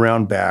 went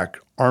around back,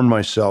 armed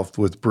myself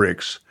with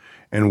bricks,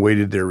 and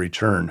waited their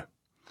return.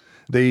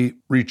 They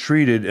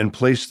retreated and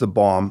placed the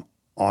bomb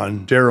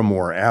on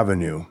Darramore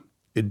Avenue.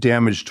 It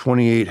damaged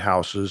 28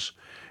 houses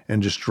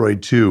and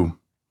destroyed 2.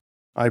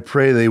 I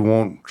pray they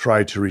won't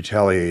try to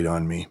retaliate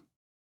on me.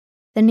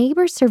 The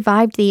neighbors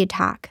survived the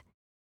attack,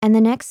 and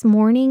the next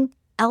morning,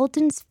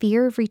 Eldon's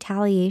fear of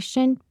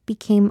retaliation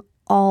became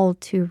all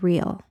too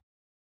real.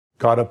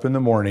 Got up in the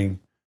morning,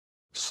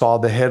 saw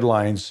the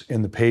headlines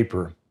in the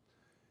paper.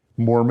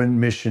 Mormon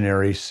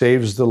missionary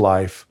saves the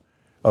life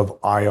of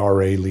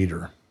IRA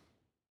leader.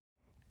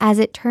 As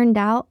it turned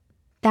out,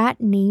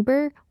 that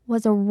neighbor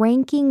was a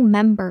ranking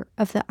member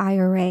of the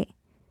IRA,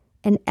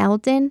 and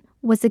Eldon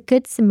was a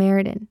good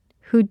Samaritan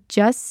who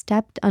just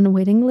stepped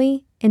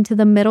unwittingly into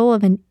the middle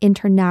of an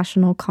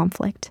international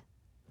conflict.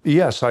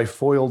 Yes, I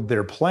foiled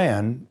their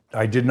plan.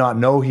 I did not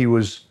know he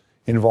was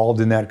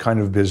involved in that kind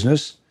of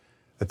business.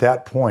 At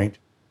that point,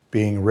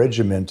 being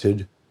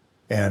regimented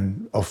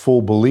and a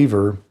full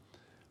believer,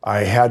 I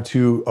had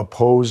to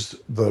oppose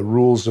the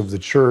rules of the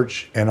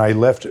church, and I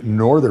left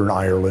Northern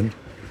Ireland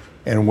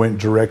and went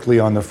directly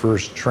on the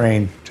first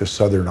train to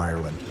Southern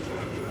Ireland.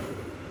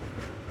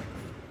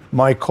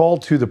 My call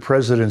to the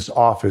president's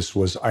office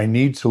was, I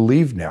need to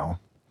leave now.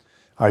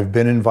 I've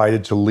been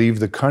invited to leave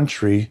the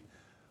country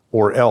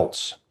or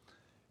else.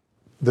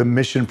 The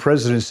mission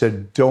president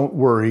said, don't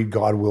worry,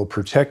 God will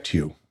protect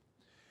you.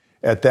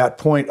 At that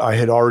point, I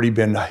had already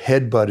been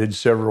headbutted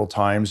several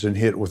times and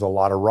hit with a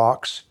lot of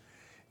rocks,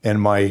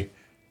 and my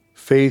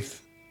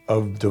faith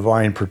of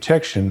divine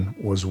protection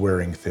was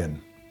wearing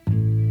thin.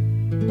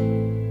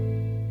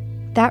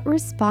 That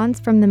response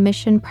from the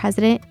mission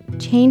president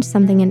changed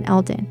something in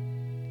Eldon.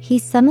 He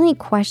suddenly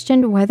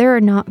questioned whether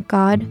or not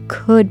God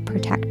could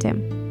protect him.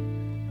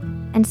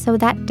 And so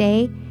that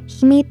day,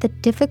 he made the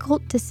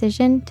difficult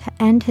decision to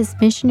end his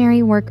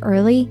missionary work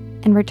early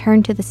and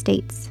return to the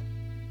States.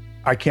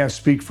 I can't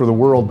speak for the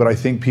world, but I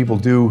think people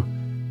do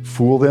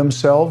fool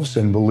themselves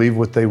and believe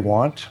what they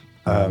want.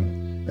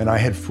 And I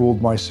had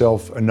fooled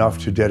myself enough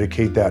to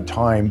dedicate that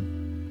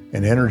time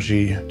and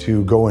energy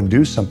to go and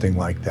do something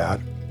like that.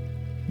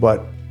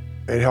 But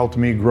it helped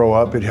me grow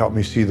up. It helped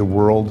me see the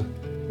world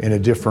in a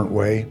different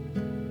way.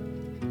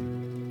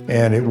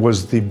 And it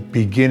was the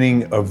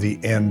beginning of the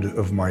end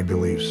of my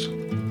beliefs.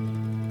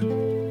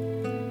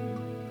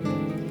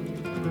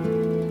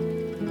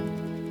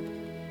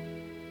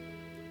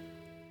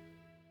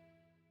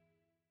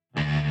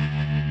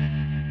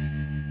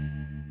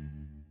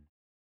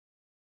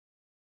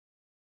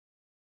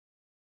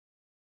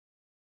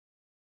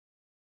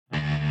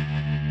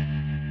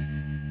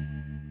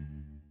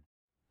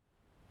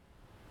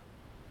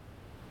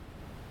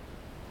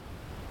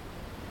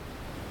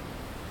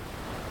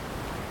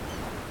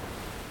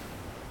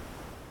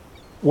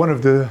 One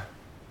of the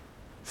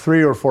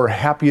 3 or 4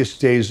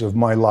 happiest days of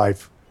my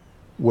life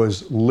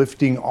was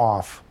lifting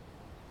off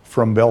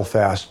from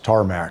Belfast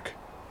tarmac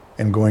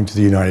and going to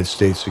the United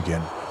States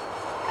again.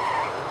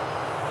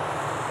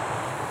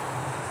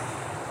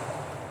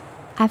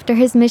 After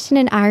his mission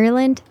in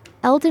Ireland,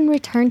 Eldon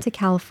returned to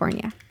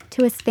California,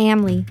 to his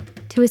family,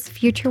 to his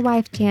future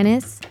wife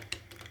Janice,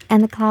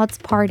 and the clouds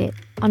parted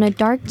on a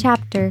dark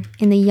chapter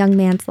in the young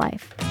man's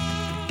life.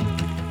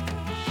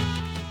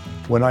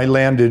 When I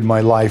landed, my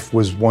life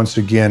was once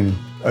again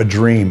a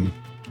dream.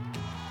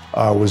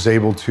 I was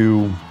able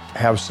to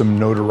have some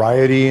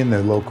notoriety in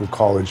the local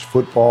college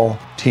football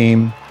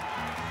team.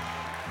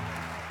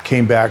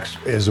 Came back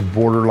as a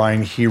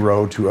borderline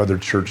hero to other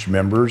church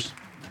members.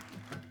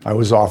 I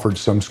was offered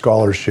some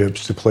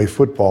scholarships to play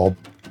football.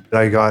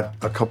 I got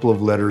a couple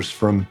of letters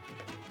from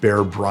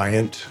Bear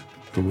Bryant,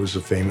 who was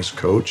a famous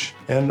coach,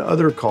 and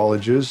other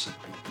colleges.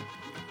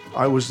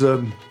 I was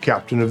the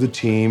captain of the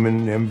team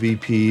and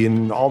MVP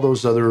and all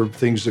those other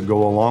things that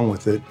go along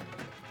with it.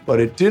 But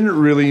it didn't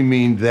really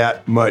mean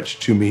that much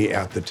to me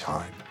at the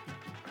time.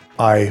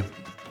 I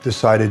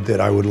decided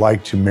that I would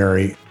like to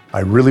marry.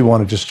 I really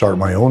wanted to start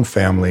my own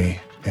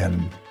family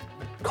and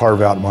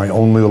carve out my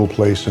own little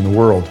place in the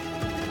world.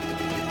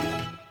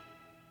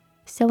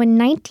 So in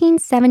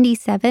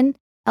 1977,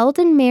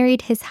 Eldon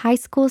married his high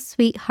school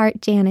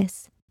sweetheart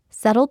Janice,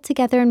 settled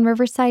together in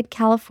Riverside,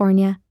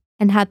 California,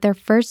 and had their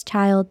first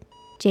child,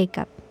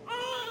 Jacob.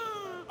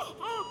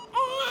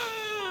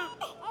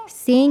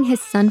 Seeing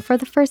his son for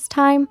the first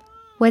time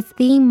was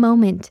the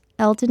moment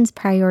Eldon's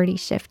priorities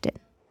shifted.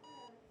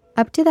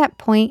 Up to that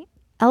point,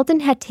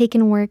 Eldon had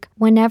taken work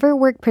whenever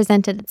work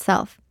presented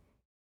itself.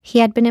 He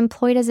had been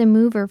employed as a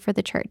mover for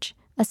the church,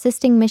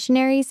 assisting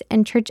missionaries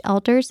and church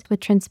elders with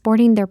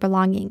transporting their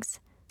belongings,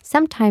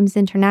 sometimes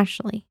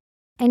internationally.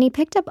 And he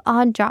picked up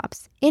odd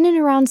jobs in and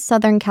around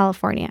Southern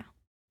California.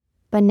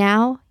 But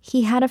now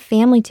he had a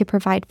family to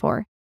provide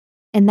for,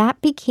 and that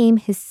became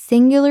his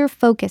singular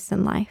focus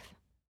in life.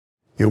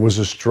 It was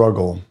a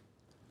struggle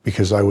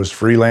because I was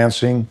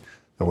freelancing.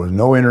 There was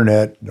no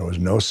internet. There was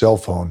no cell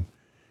phone.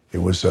 It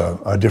was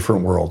a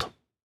different world.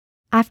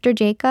 After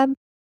Jacob,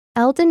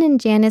 Eldon and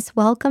Janice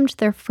welcomed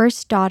their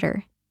first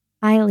daughter,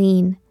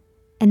 Eileen,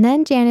 and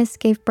then Janice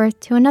gave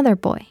birth to another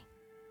boy,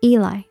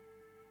 Eli.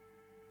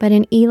 But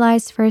in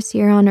Eli's first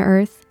year on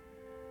Earth,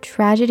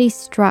 tragedy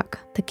struck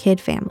the Kidd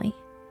family,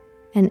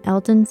 and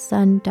Eldon's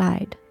son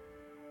died.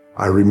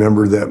 I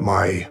remember that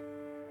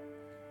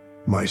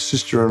my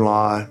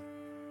sister-in-law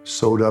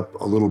sewed up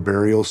a little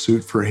burial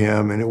suit for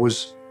him, and it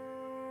was,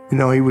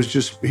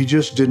 he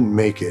just didn't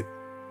make it.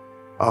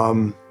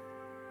 And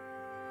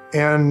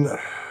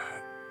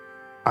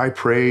I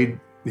prayed,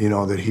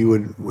 that he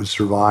would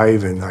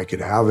survive and I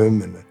could have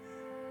him, and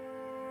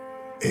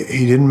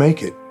he didn't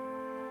make it.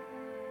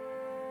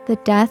 The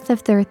death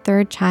of their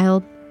third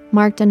child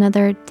marked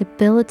another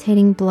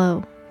debilitating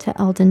blow to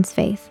Eldon's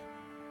faith.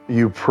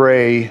 You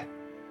pray,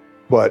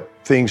 but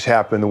things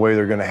happen the way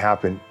they're going to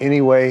happen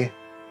anyway,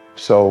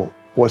 so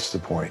what's the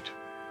point?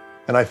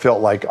 And I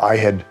felt like I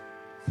had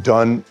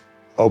done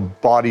a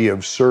body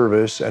of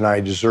service and I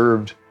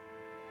deserved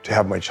to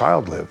have my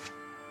child live.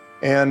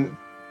 And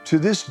to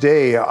this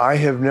day, I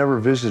have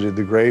never visited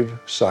the grave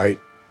site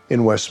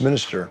in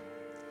Westminster.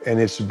 And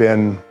it's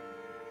been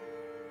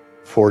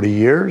 40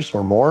 years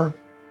or more.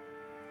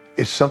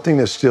 It's something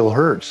that still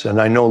hurts. And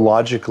I know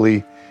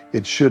logically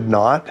it should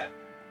not.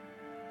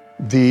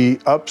 The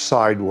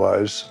upside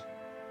was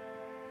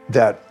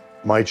that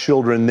my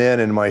children then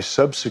and my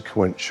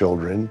subsequent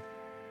children,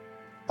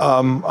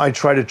 I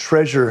try to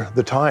treasure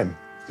the time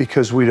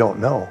because we don't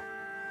know.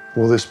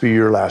 Will this be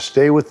your last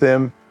day with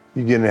them?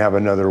 You're going to have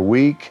another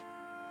week.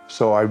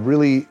 So I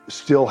really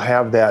still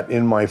have that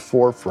in my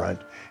forefront,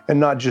 and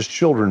not just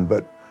children,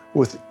 but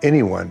with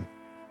anyone.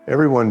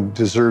 Everyone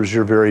deserves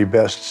your very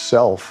best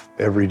self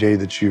every day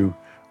that you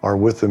are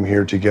with them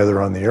here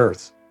together on the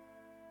earth.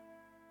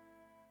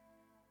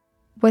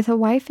 With a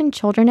wife and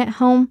children at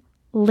home,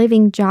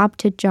 living job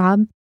to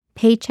job,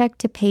 paycheck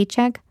to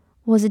paycheck,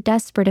 was a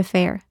desperate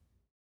affair.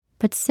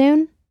 But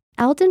soon,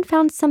 Eldon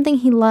found something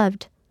he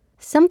loved,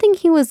 something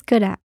he was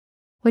good at,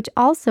 which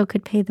also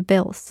could pay the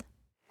bills.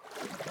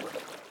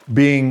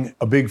 Being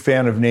a big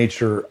fan of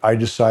nature, I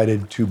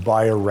decided to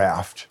buy a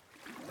raft.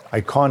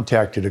 I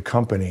contacted a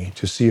company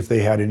to see if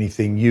they had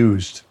anything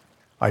used.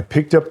 I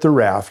picked up the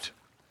raft.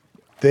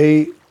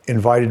 They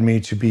invited me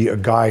to be a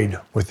guide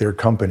with their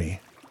company,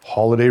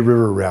 Holiday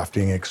River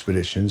Rafting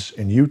Expeditions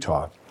in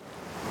Utah.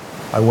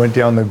 I went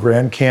down the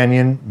Grand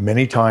Canyon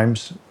many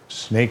times,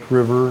 Snake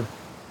River,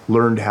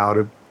 learned how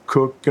to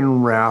cook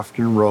and raft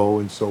and row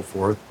and so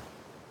forth.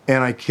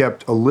 And I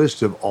kept a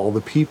list of all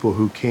the people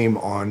who came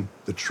on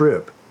the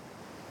trip,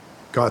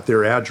 got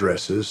their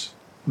addresses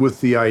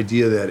with the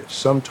idea that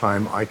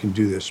sometime I can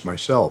do this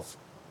myself.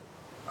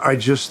 I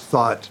just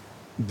thought,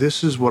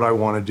 this is what I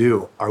want to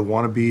do. I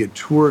want to be a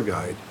tour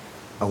guide.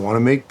 I want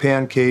to make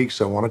pancakes.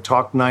 I want to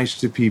talk nice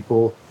to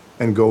people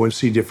and go and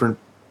see different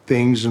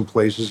things and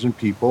places and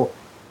people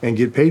and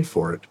get paid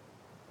for it.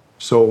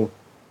 So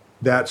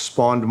that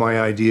spawned my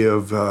idea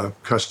of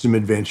Custom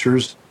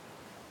Adventures.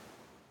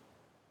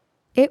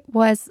 It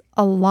was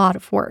a lot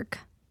of work.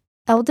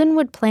 Eldon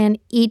would plan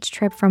each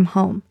trip from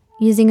home,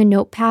 using a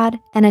notepad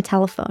and a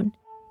telephone.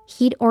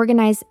 He'd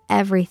organize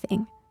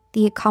everything: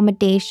 the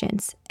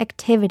accommodations,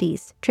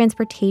 activities,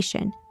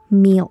 transportation,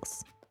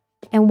 meals.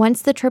 And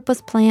once the trip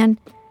was planned,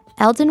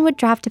 Eldon would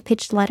draft a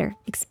pitch letter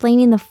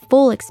explaining the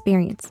full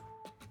experience.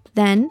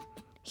 Then,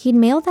 he'd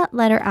mail that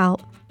letter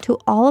out to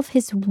all of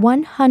his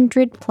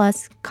 100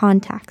 plus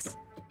contacts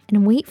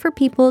and wait for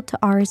people to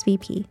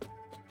RSVP.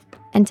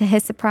 And to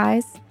his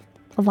surprise,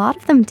 a lot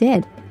of them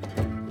did.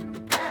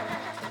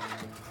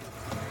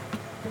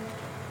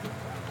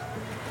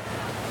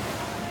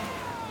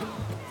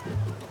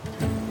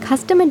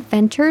 Custom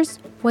Adventures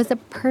was a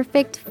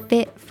perfect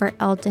fit for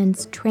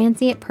Eldon's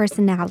transient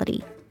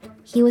personality.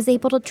 He was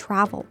able to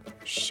travel,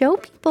 show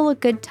people a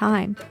good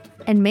time,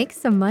 and make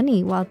some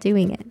money while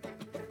doing it.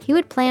 He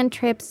would plan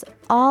trips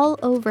all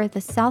over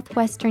the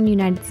southwestern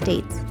United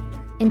States,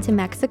 into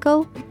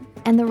Mexico,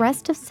 and the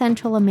rest of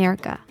Central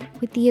America,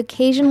 with the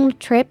occasional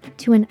trip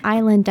to an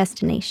island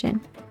destination.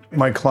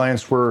 My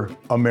clients were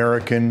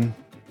American,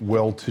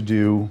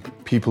 well-to-do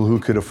people who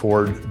could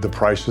afford the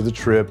price of the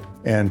trip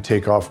and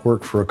take off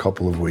work for a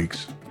couple of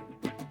weeks.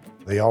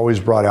 They always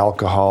brought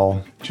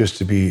alcohol just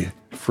to be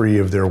free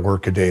of their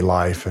workaday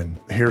life and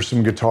hear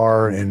some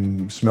guitar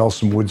and smell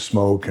some wood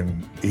smoke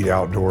and eat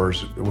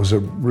outdoors. It was a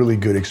really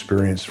good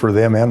experience for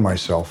them and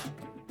myself.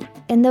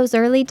 In those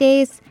early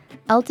days,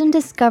 Eldon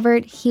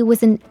discovered he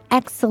was an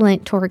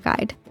excellent tour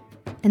guide,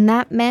 and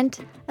that meant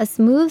a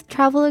smooth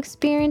travel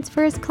experience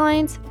for his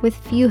clients with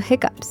few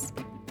hiccups.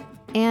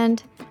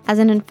 And as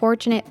an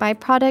unfortunate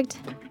byproduct,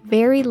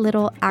 very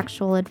little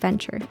actual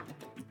adventure.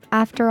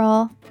 After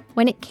all,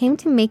 when it came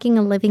to making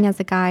a living as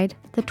a guide,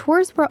 the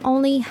tours were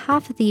only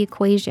half of the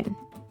equation.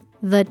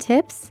 The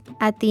tips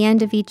at the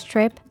end of each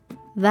trip,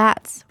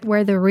 that's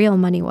where the real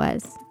money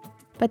was.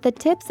 But the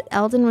tips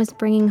Eldon was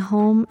bringing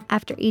home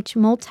after each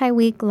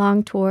multi-week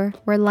long tour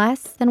were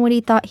less than what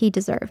he thought he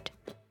deserved.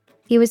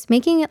 He was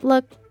making it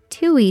look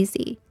too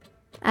easy,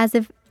 as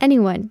if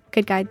anyone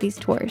could guide these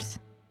tours.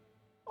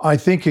 I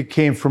think it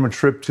came from a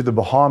trip to the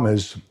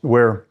Bahamas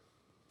where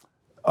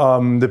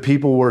the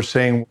people were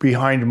saying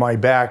behind my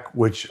back,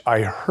 which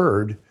I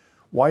heard,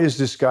 why is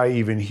this guy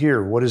even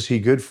here? What is he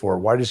good for?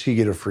 Why does he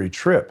get a free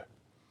trip?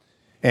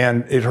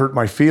 And it hurt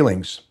my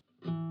feelings.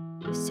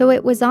 So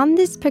it was on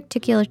this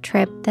particular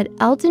trip that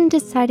Eldon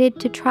decided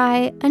to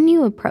try a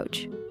new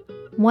approach,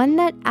 one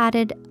that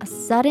added a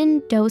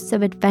sudden dose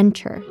of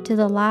adventure to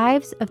the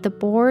lives of the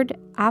bored,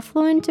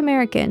 affluent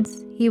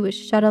Americans he was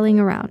shuttling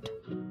around.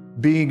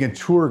 Being a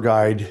tour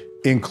guide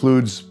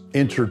includes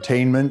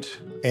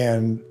entertainment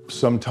and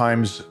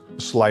sometimes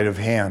sleight of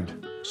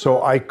hand.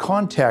 So I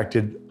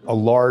contacted a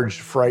large,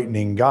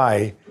 frightening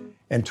guy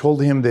and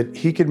told him that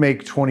he could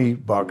make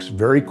 $20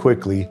 very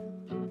quickly.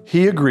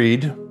 He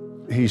agreed.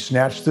 He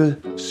snatched the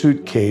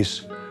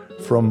suitcase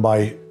from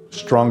my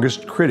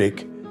strongest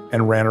critic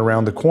and ran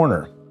around the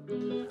corner.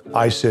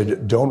 I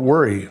said, "Don't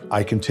worry,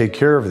 I can take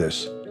care of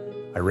this."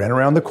 I ran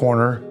around the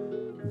corner,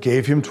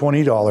 gave him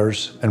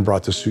 $20, and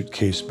brought the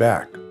suitcase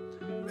back.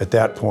 At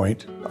that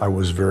point, I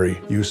was very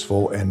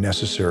useful and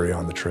necessary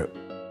on the trip.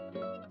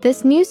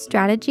 This new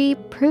strategy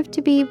proved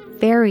to be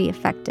very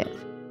effective.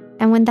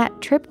 And when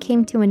that trip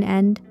came to an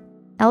end,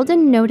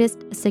 Eldon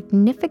noticed a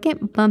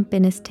significant bump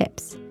in his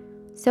tips.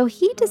 So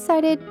he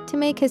decided to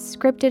make his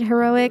scripted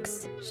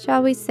heroics,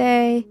 shall we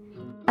say,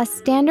 a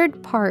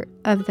standard part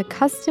of the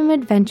Custom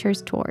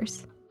Adventures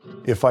tours.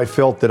 If I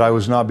felt that I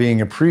was not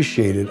being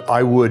appreciated,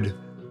 I would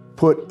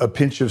put a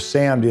pinch of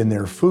sand in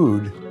their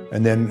food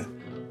and then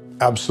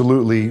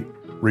absolutely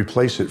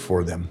replace it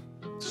for them.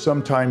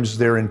 Sometimes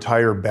their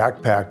entire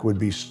backpack would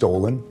be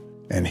stolen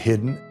and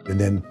hidden, and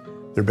then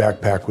their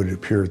backpack would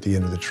appear at the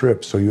end of the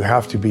trip. So you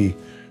have to be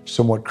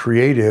somewhat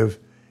creative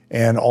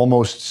and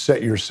almost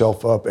set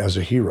yourself up as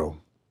a hero.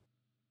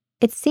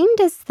 It seemed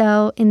as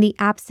though, in the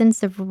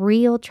absence of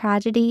real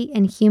tragedy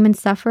and human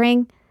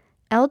suffering,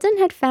 Eldon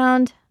had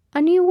found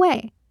a new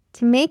way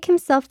to make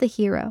himself the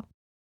hero.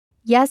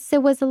 Yes,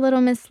 it was a little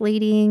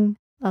misleading,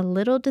 a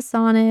little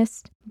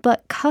dishonest,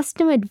 but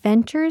Custom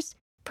Adventures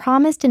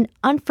promised an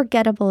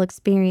unforgettable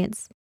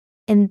experience.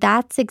 And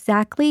that's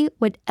exactly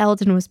what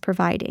Eldon was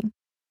providing.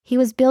 He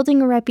was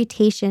building a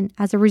reputation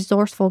as a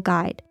resourceful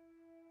guide.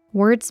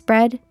 Word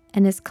spread,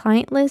 and his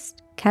client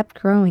list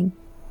kept growing.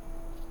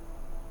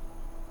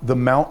 The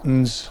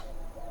mountains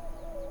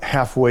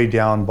halfway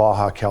down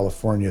Baja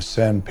California,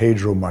 San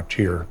Pedro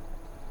Martir,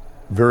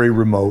 very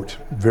remote,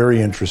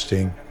 very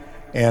interesting.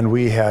 And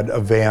we had a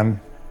van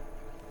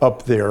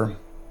up there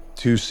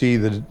to see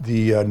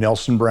the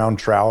Nelson Brown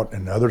trout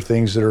and other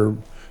things that are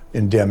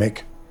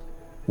endemic.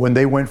 When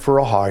they went for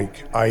a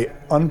hike, I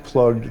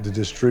unplugged the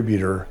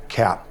distributor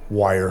cap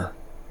wire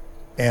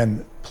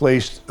and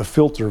placed a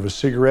filter of a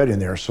cigarette in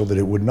there so that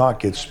it would not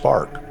get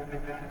spark.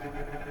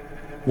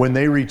 When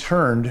they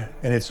returned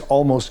and it's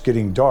almost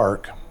getting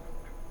dark,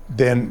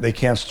 then they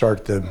can't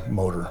start the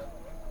motor.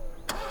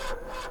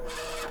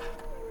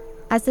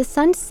 As the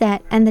sun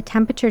set and the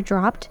temperature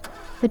dropped,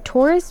 the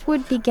tourists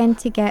would begin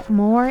to get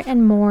more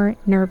and more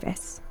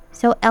nervous.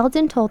 So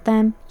Eldon told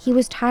them he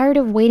was tired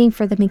of waiting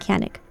for the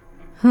mechanic,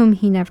 whom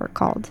he never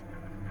called,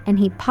 and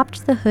he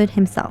popped the hood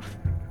himself.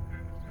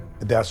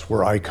 That's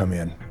where I come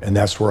in, and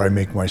that's where I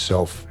make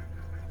myself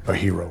a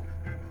hero.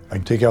 I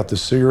take out the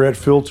cigarette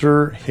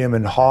filter, hem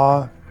and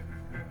haw,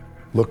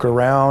 look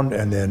around,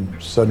 and then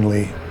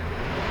suddenly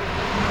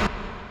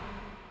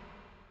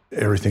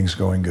Everything's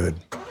going good.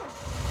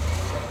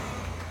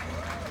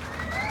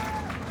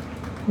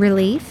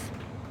 Relief,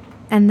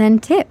 and then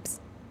tips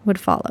would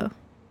follow.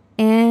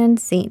 And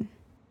scene.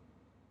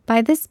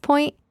 By this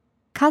point,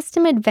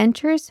 Custom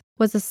Adventures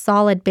was a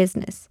solid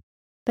business,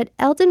 but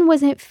Eldon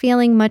wasn't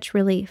feeling much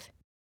relief.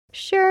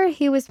 Sure,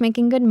 he was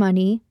making good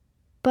money,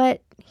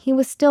 but he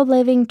was still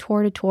living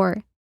tour to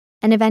tour,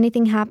 and if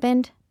anything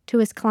happened to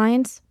his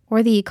clients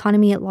or the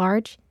economy at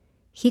large,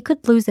 he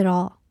could lose it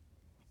all,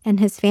 and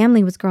his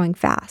family was growing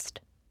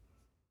fast.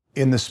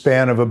 In the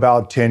span of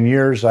about 10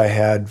 years, I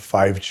had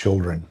 5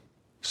 children,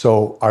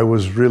 so I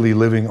was really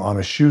living on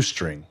a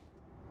shoestring.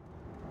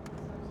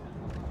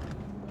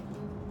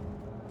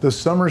 The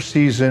summer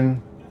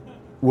season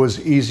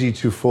was easy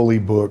to fully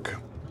book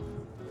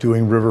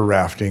doing river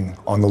rafting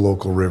on the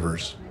local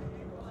rivers.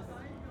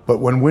 But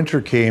when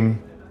winter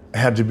came, I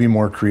had to be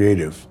more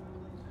creative.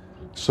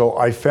 So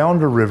I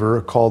found a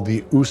river called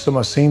the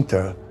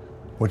Usumacinta,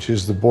 which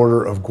is the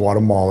border of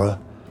Guatemala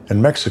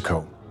and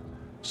Mexico.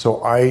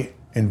 So I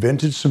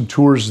invented some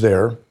tours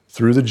there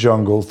through the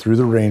jungle, through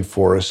the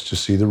rainforest to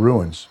see the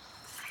ruins.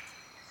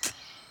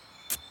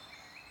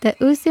 The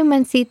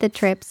Usumacinta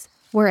trips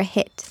were a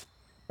hit.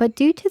 But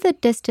due to the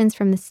distance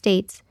from the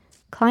States,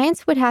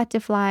 clients would have to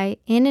fly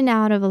in and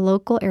out of a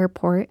local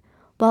airport,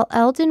 while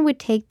Eldon would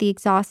take the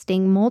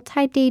exhausting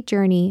multi-day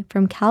journey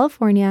from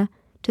California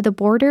to the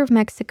border of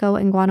Mexico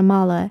and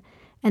Guatemala,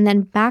 and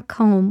then back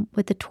home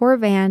with the tour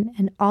van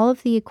and all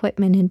of the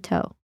equipment in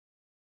tow.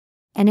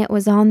 And it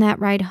was on that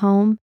ride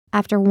home,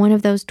 after one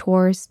of those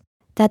tours,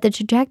 that the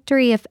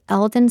trajectory of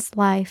Eldon's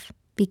life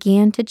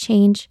began to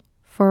change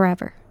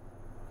forever.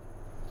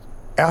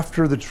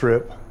 After the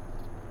trip,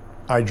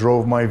 I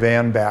drove my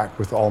van back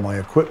with all my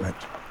equipment.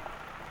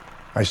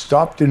 I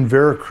stopped in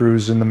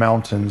Veracruz in the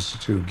mountains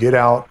to get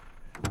out,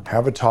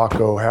 have a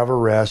taco, have a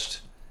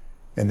rest,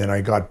 and then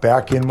I got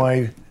back in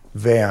my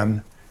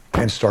van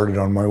and started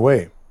on my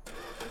way.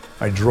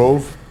 I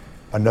drove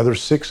another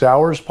 6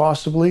 hours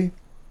possibly,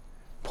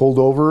 pulled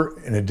over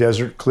in a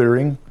desert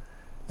clearing,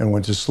 and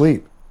went to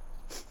sleep.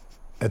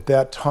 At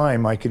that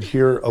time, I could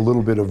hear a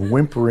little bit of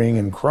whimpering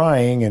and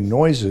crying and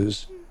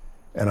noises,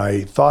 and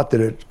I thought that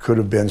it could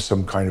have been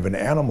some kind of an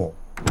animal.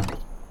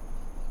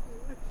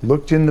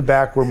 Looked in the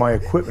back where my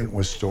equipment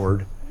was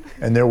stored,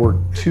 and there were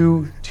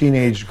 2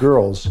 teenage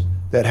girls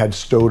that had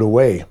stowed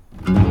away.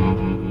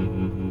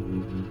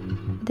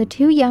 The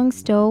 2 young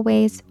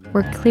stowaways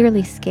were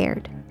clearly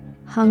scared,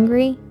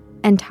 hungry,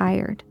 and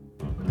tired.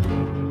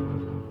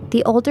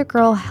 The older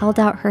girl held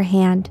out her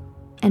hand,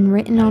 and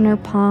written on her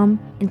palm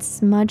in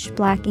smudged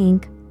black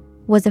ink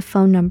was a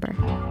phone number.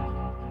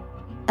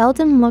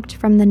 Eldon looked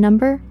from the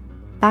number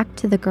back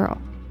to the girl,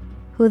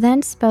 who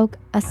then spoke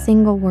a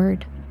single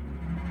word.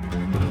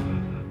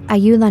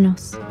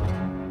 Ayúdanos.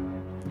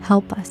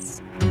 Help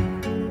us.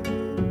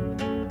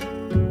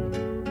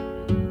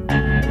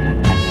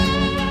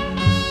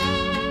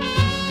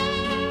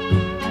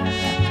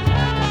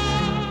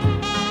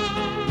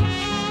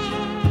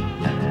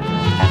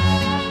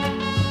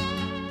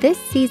 This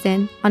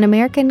season on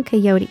American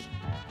Coyote.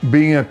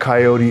 Being a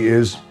coyote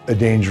is a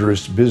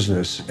dangerous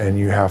business, and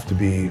you have to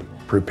be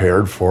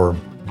prepared for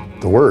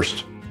the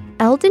worst.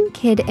 Eldon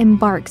Kidd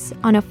embarks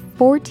on a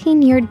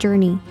 14-year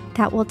journey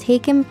that will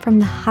take him from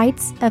the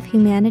heights of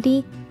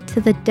humanity to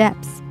the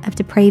depths of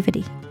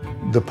depravity.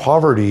 The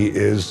poverty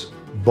is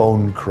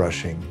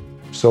bone-crushing,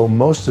 so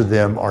most of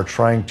them are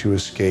trying to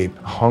escape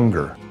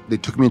hunger. They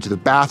took me into the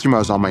bathroom. I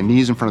was on my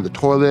knees in front of the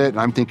toilet, and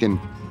I'm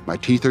thinking, my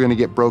teeth are going to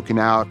get broken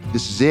out.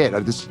 This is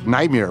it. This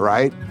nightmare,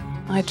 right?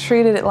 I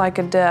treated it like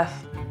a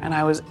death, and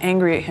I was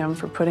angry at him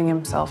for putting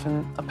himself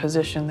in a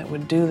position that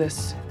would do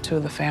this to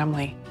the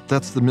family.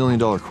 That's the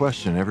million-dollar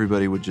question.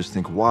 Everybody would just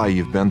think, why?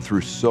 You've been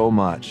through so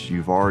much.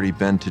 You've already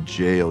been to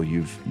jail.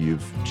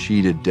 You've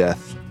cheated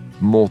death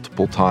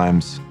multiple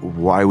times.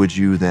 Why would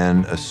you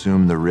then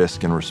assume the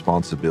risk and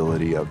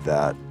responsibility of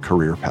that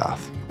career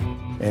path?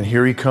 And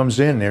here he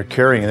comes in. They're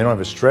carrying him. They don't have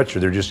a stretcher.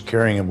 They're just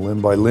carrying him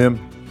limb by limb.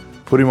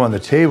 Put him on the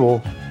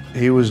table.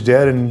 He was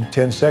dead in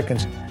 10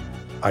 seconds.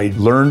 I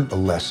learned a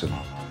lesson.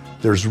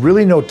 There's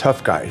really no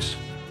tough guys.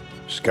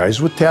 There's guys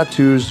with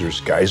tattoos.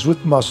 There's guys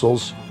with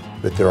muscles.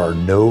 But there are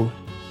no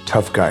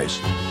tough guys.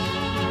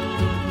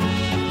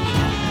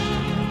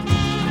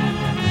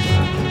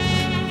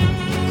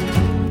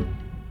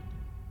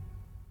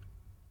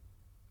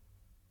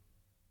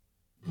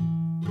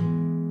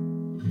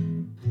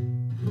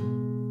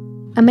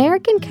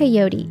 American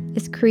Coyote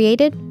is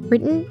created,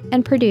 written,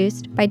 and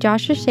produced by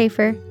Joshua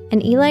Schaefer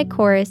and Eli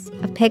Corus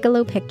of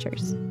Pegalo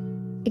Pictures.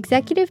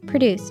 Executive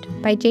produced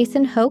by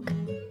Jason Hoke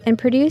and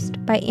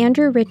produced by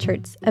Andrew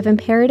Richards of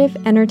Imperative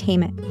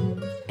Entertainment.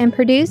 And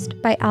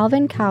produced by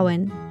Alvin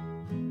Cowan.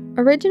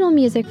 Original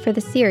music for the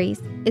series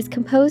is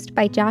composed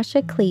by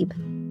Joshua Klebe.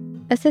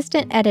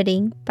 Assistant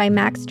editing by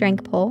Max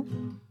Drankpole.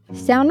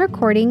 Sound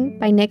recording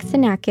by Nick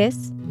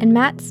Sinakis and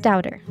Matt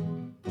Stouter.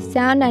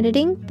 Sound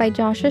editing by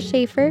Joshua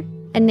Schaefer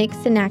and Nick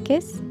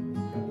Sinakis.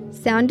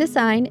 Sound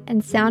design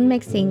and sound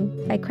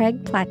mixing by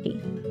Craig Platte.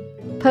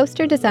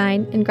 Poster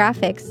design and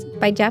graphics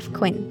by Jeff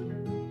Quinn.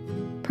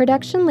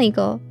 Production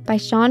Legal by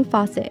Sean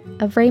Fawcett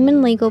of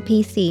Raymond Legal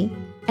PC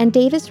and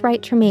Davis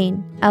Wright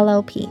Tremaine,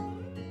 LLP.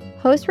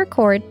 Host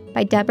record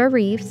by Deborah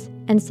Reeves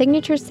and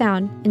Signature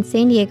Sound in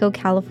San Diego,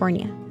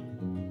 California.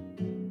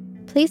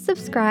 Please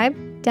subscribe,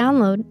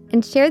 download,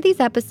 and share these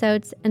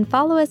episodes and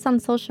follow us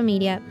on social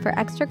media for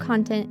extra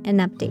content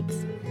and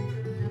updates.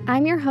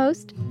 I'm your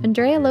host,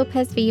 Andrea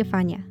Lopez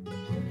Villafana.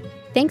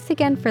 Thanks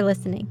again for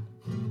listening.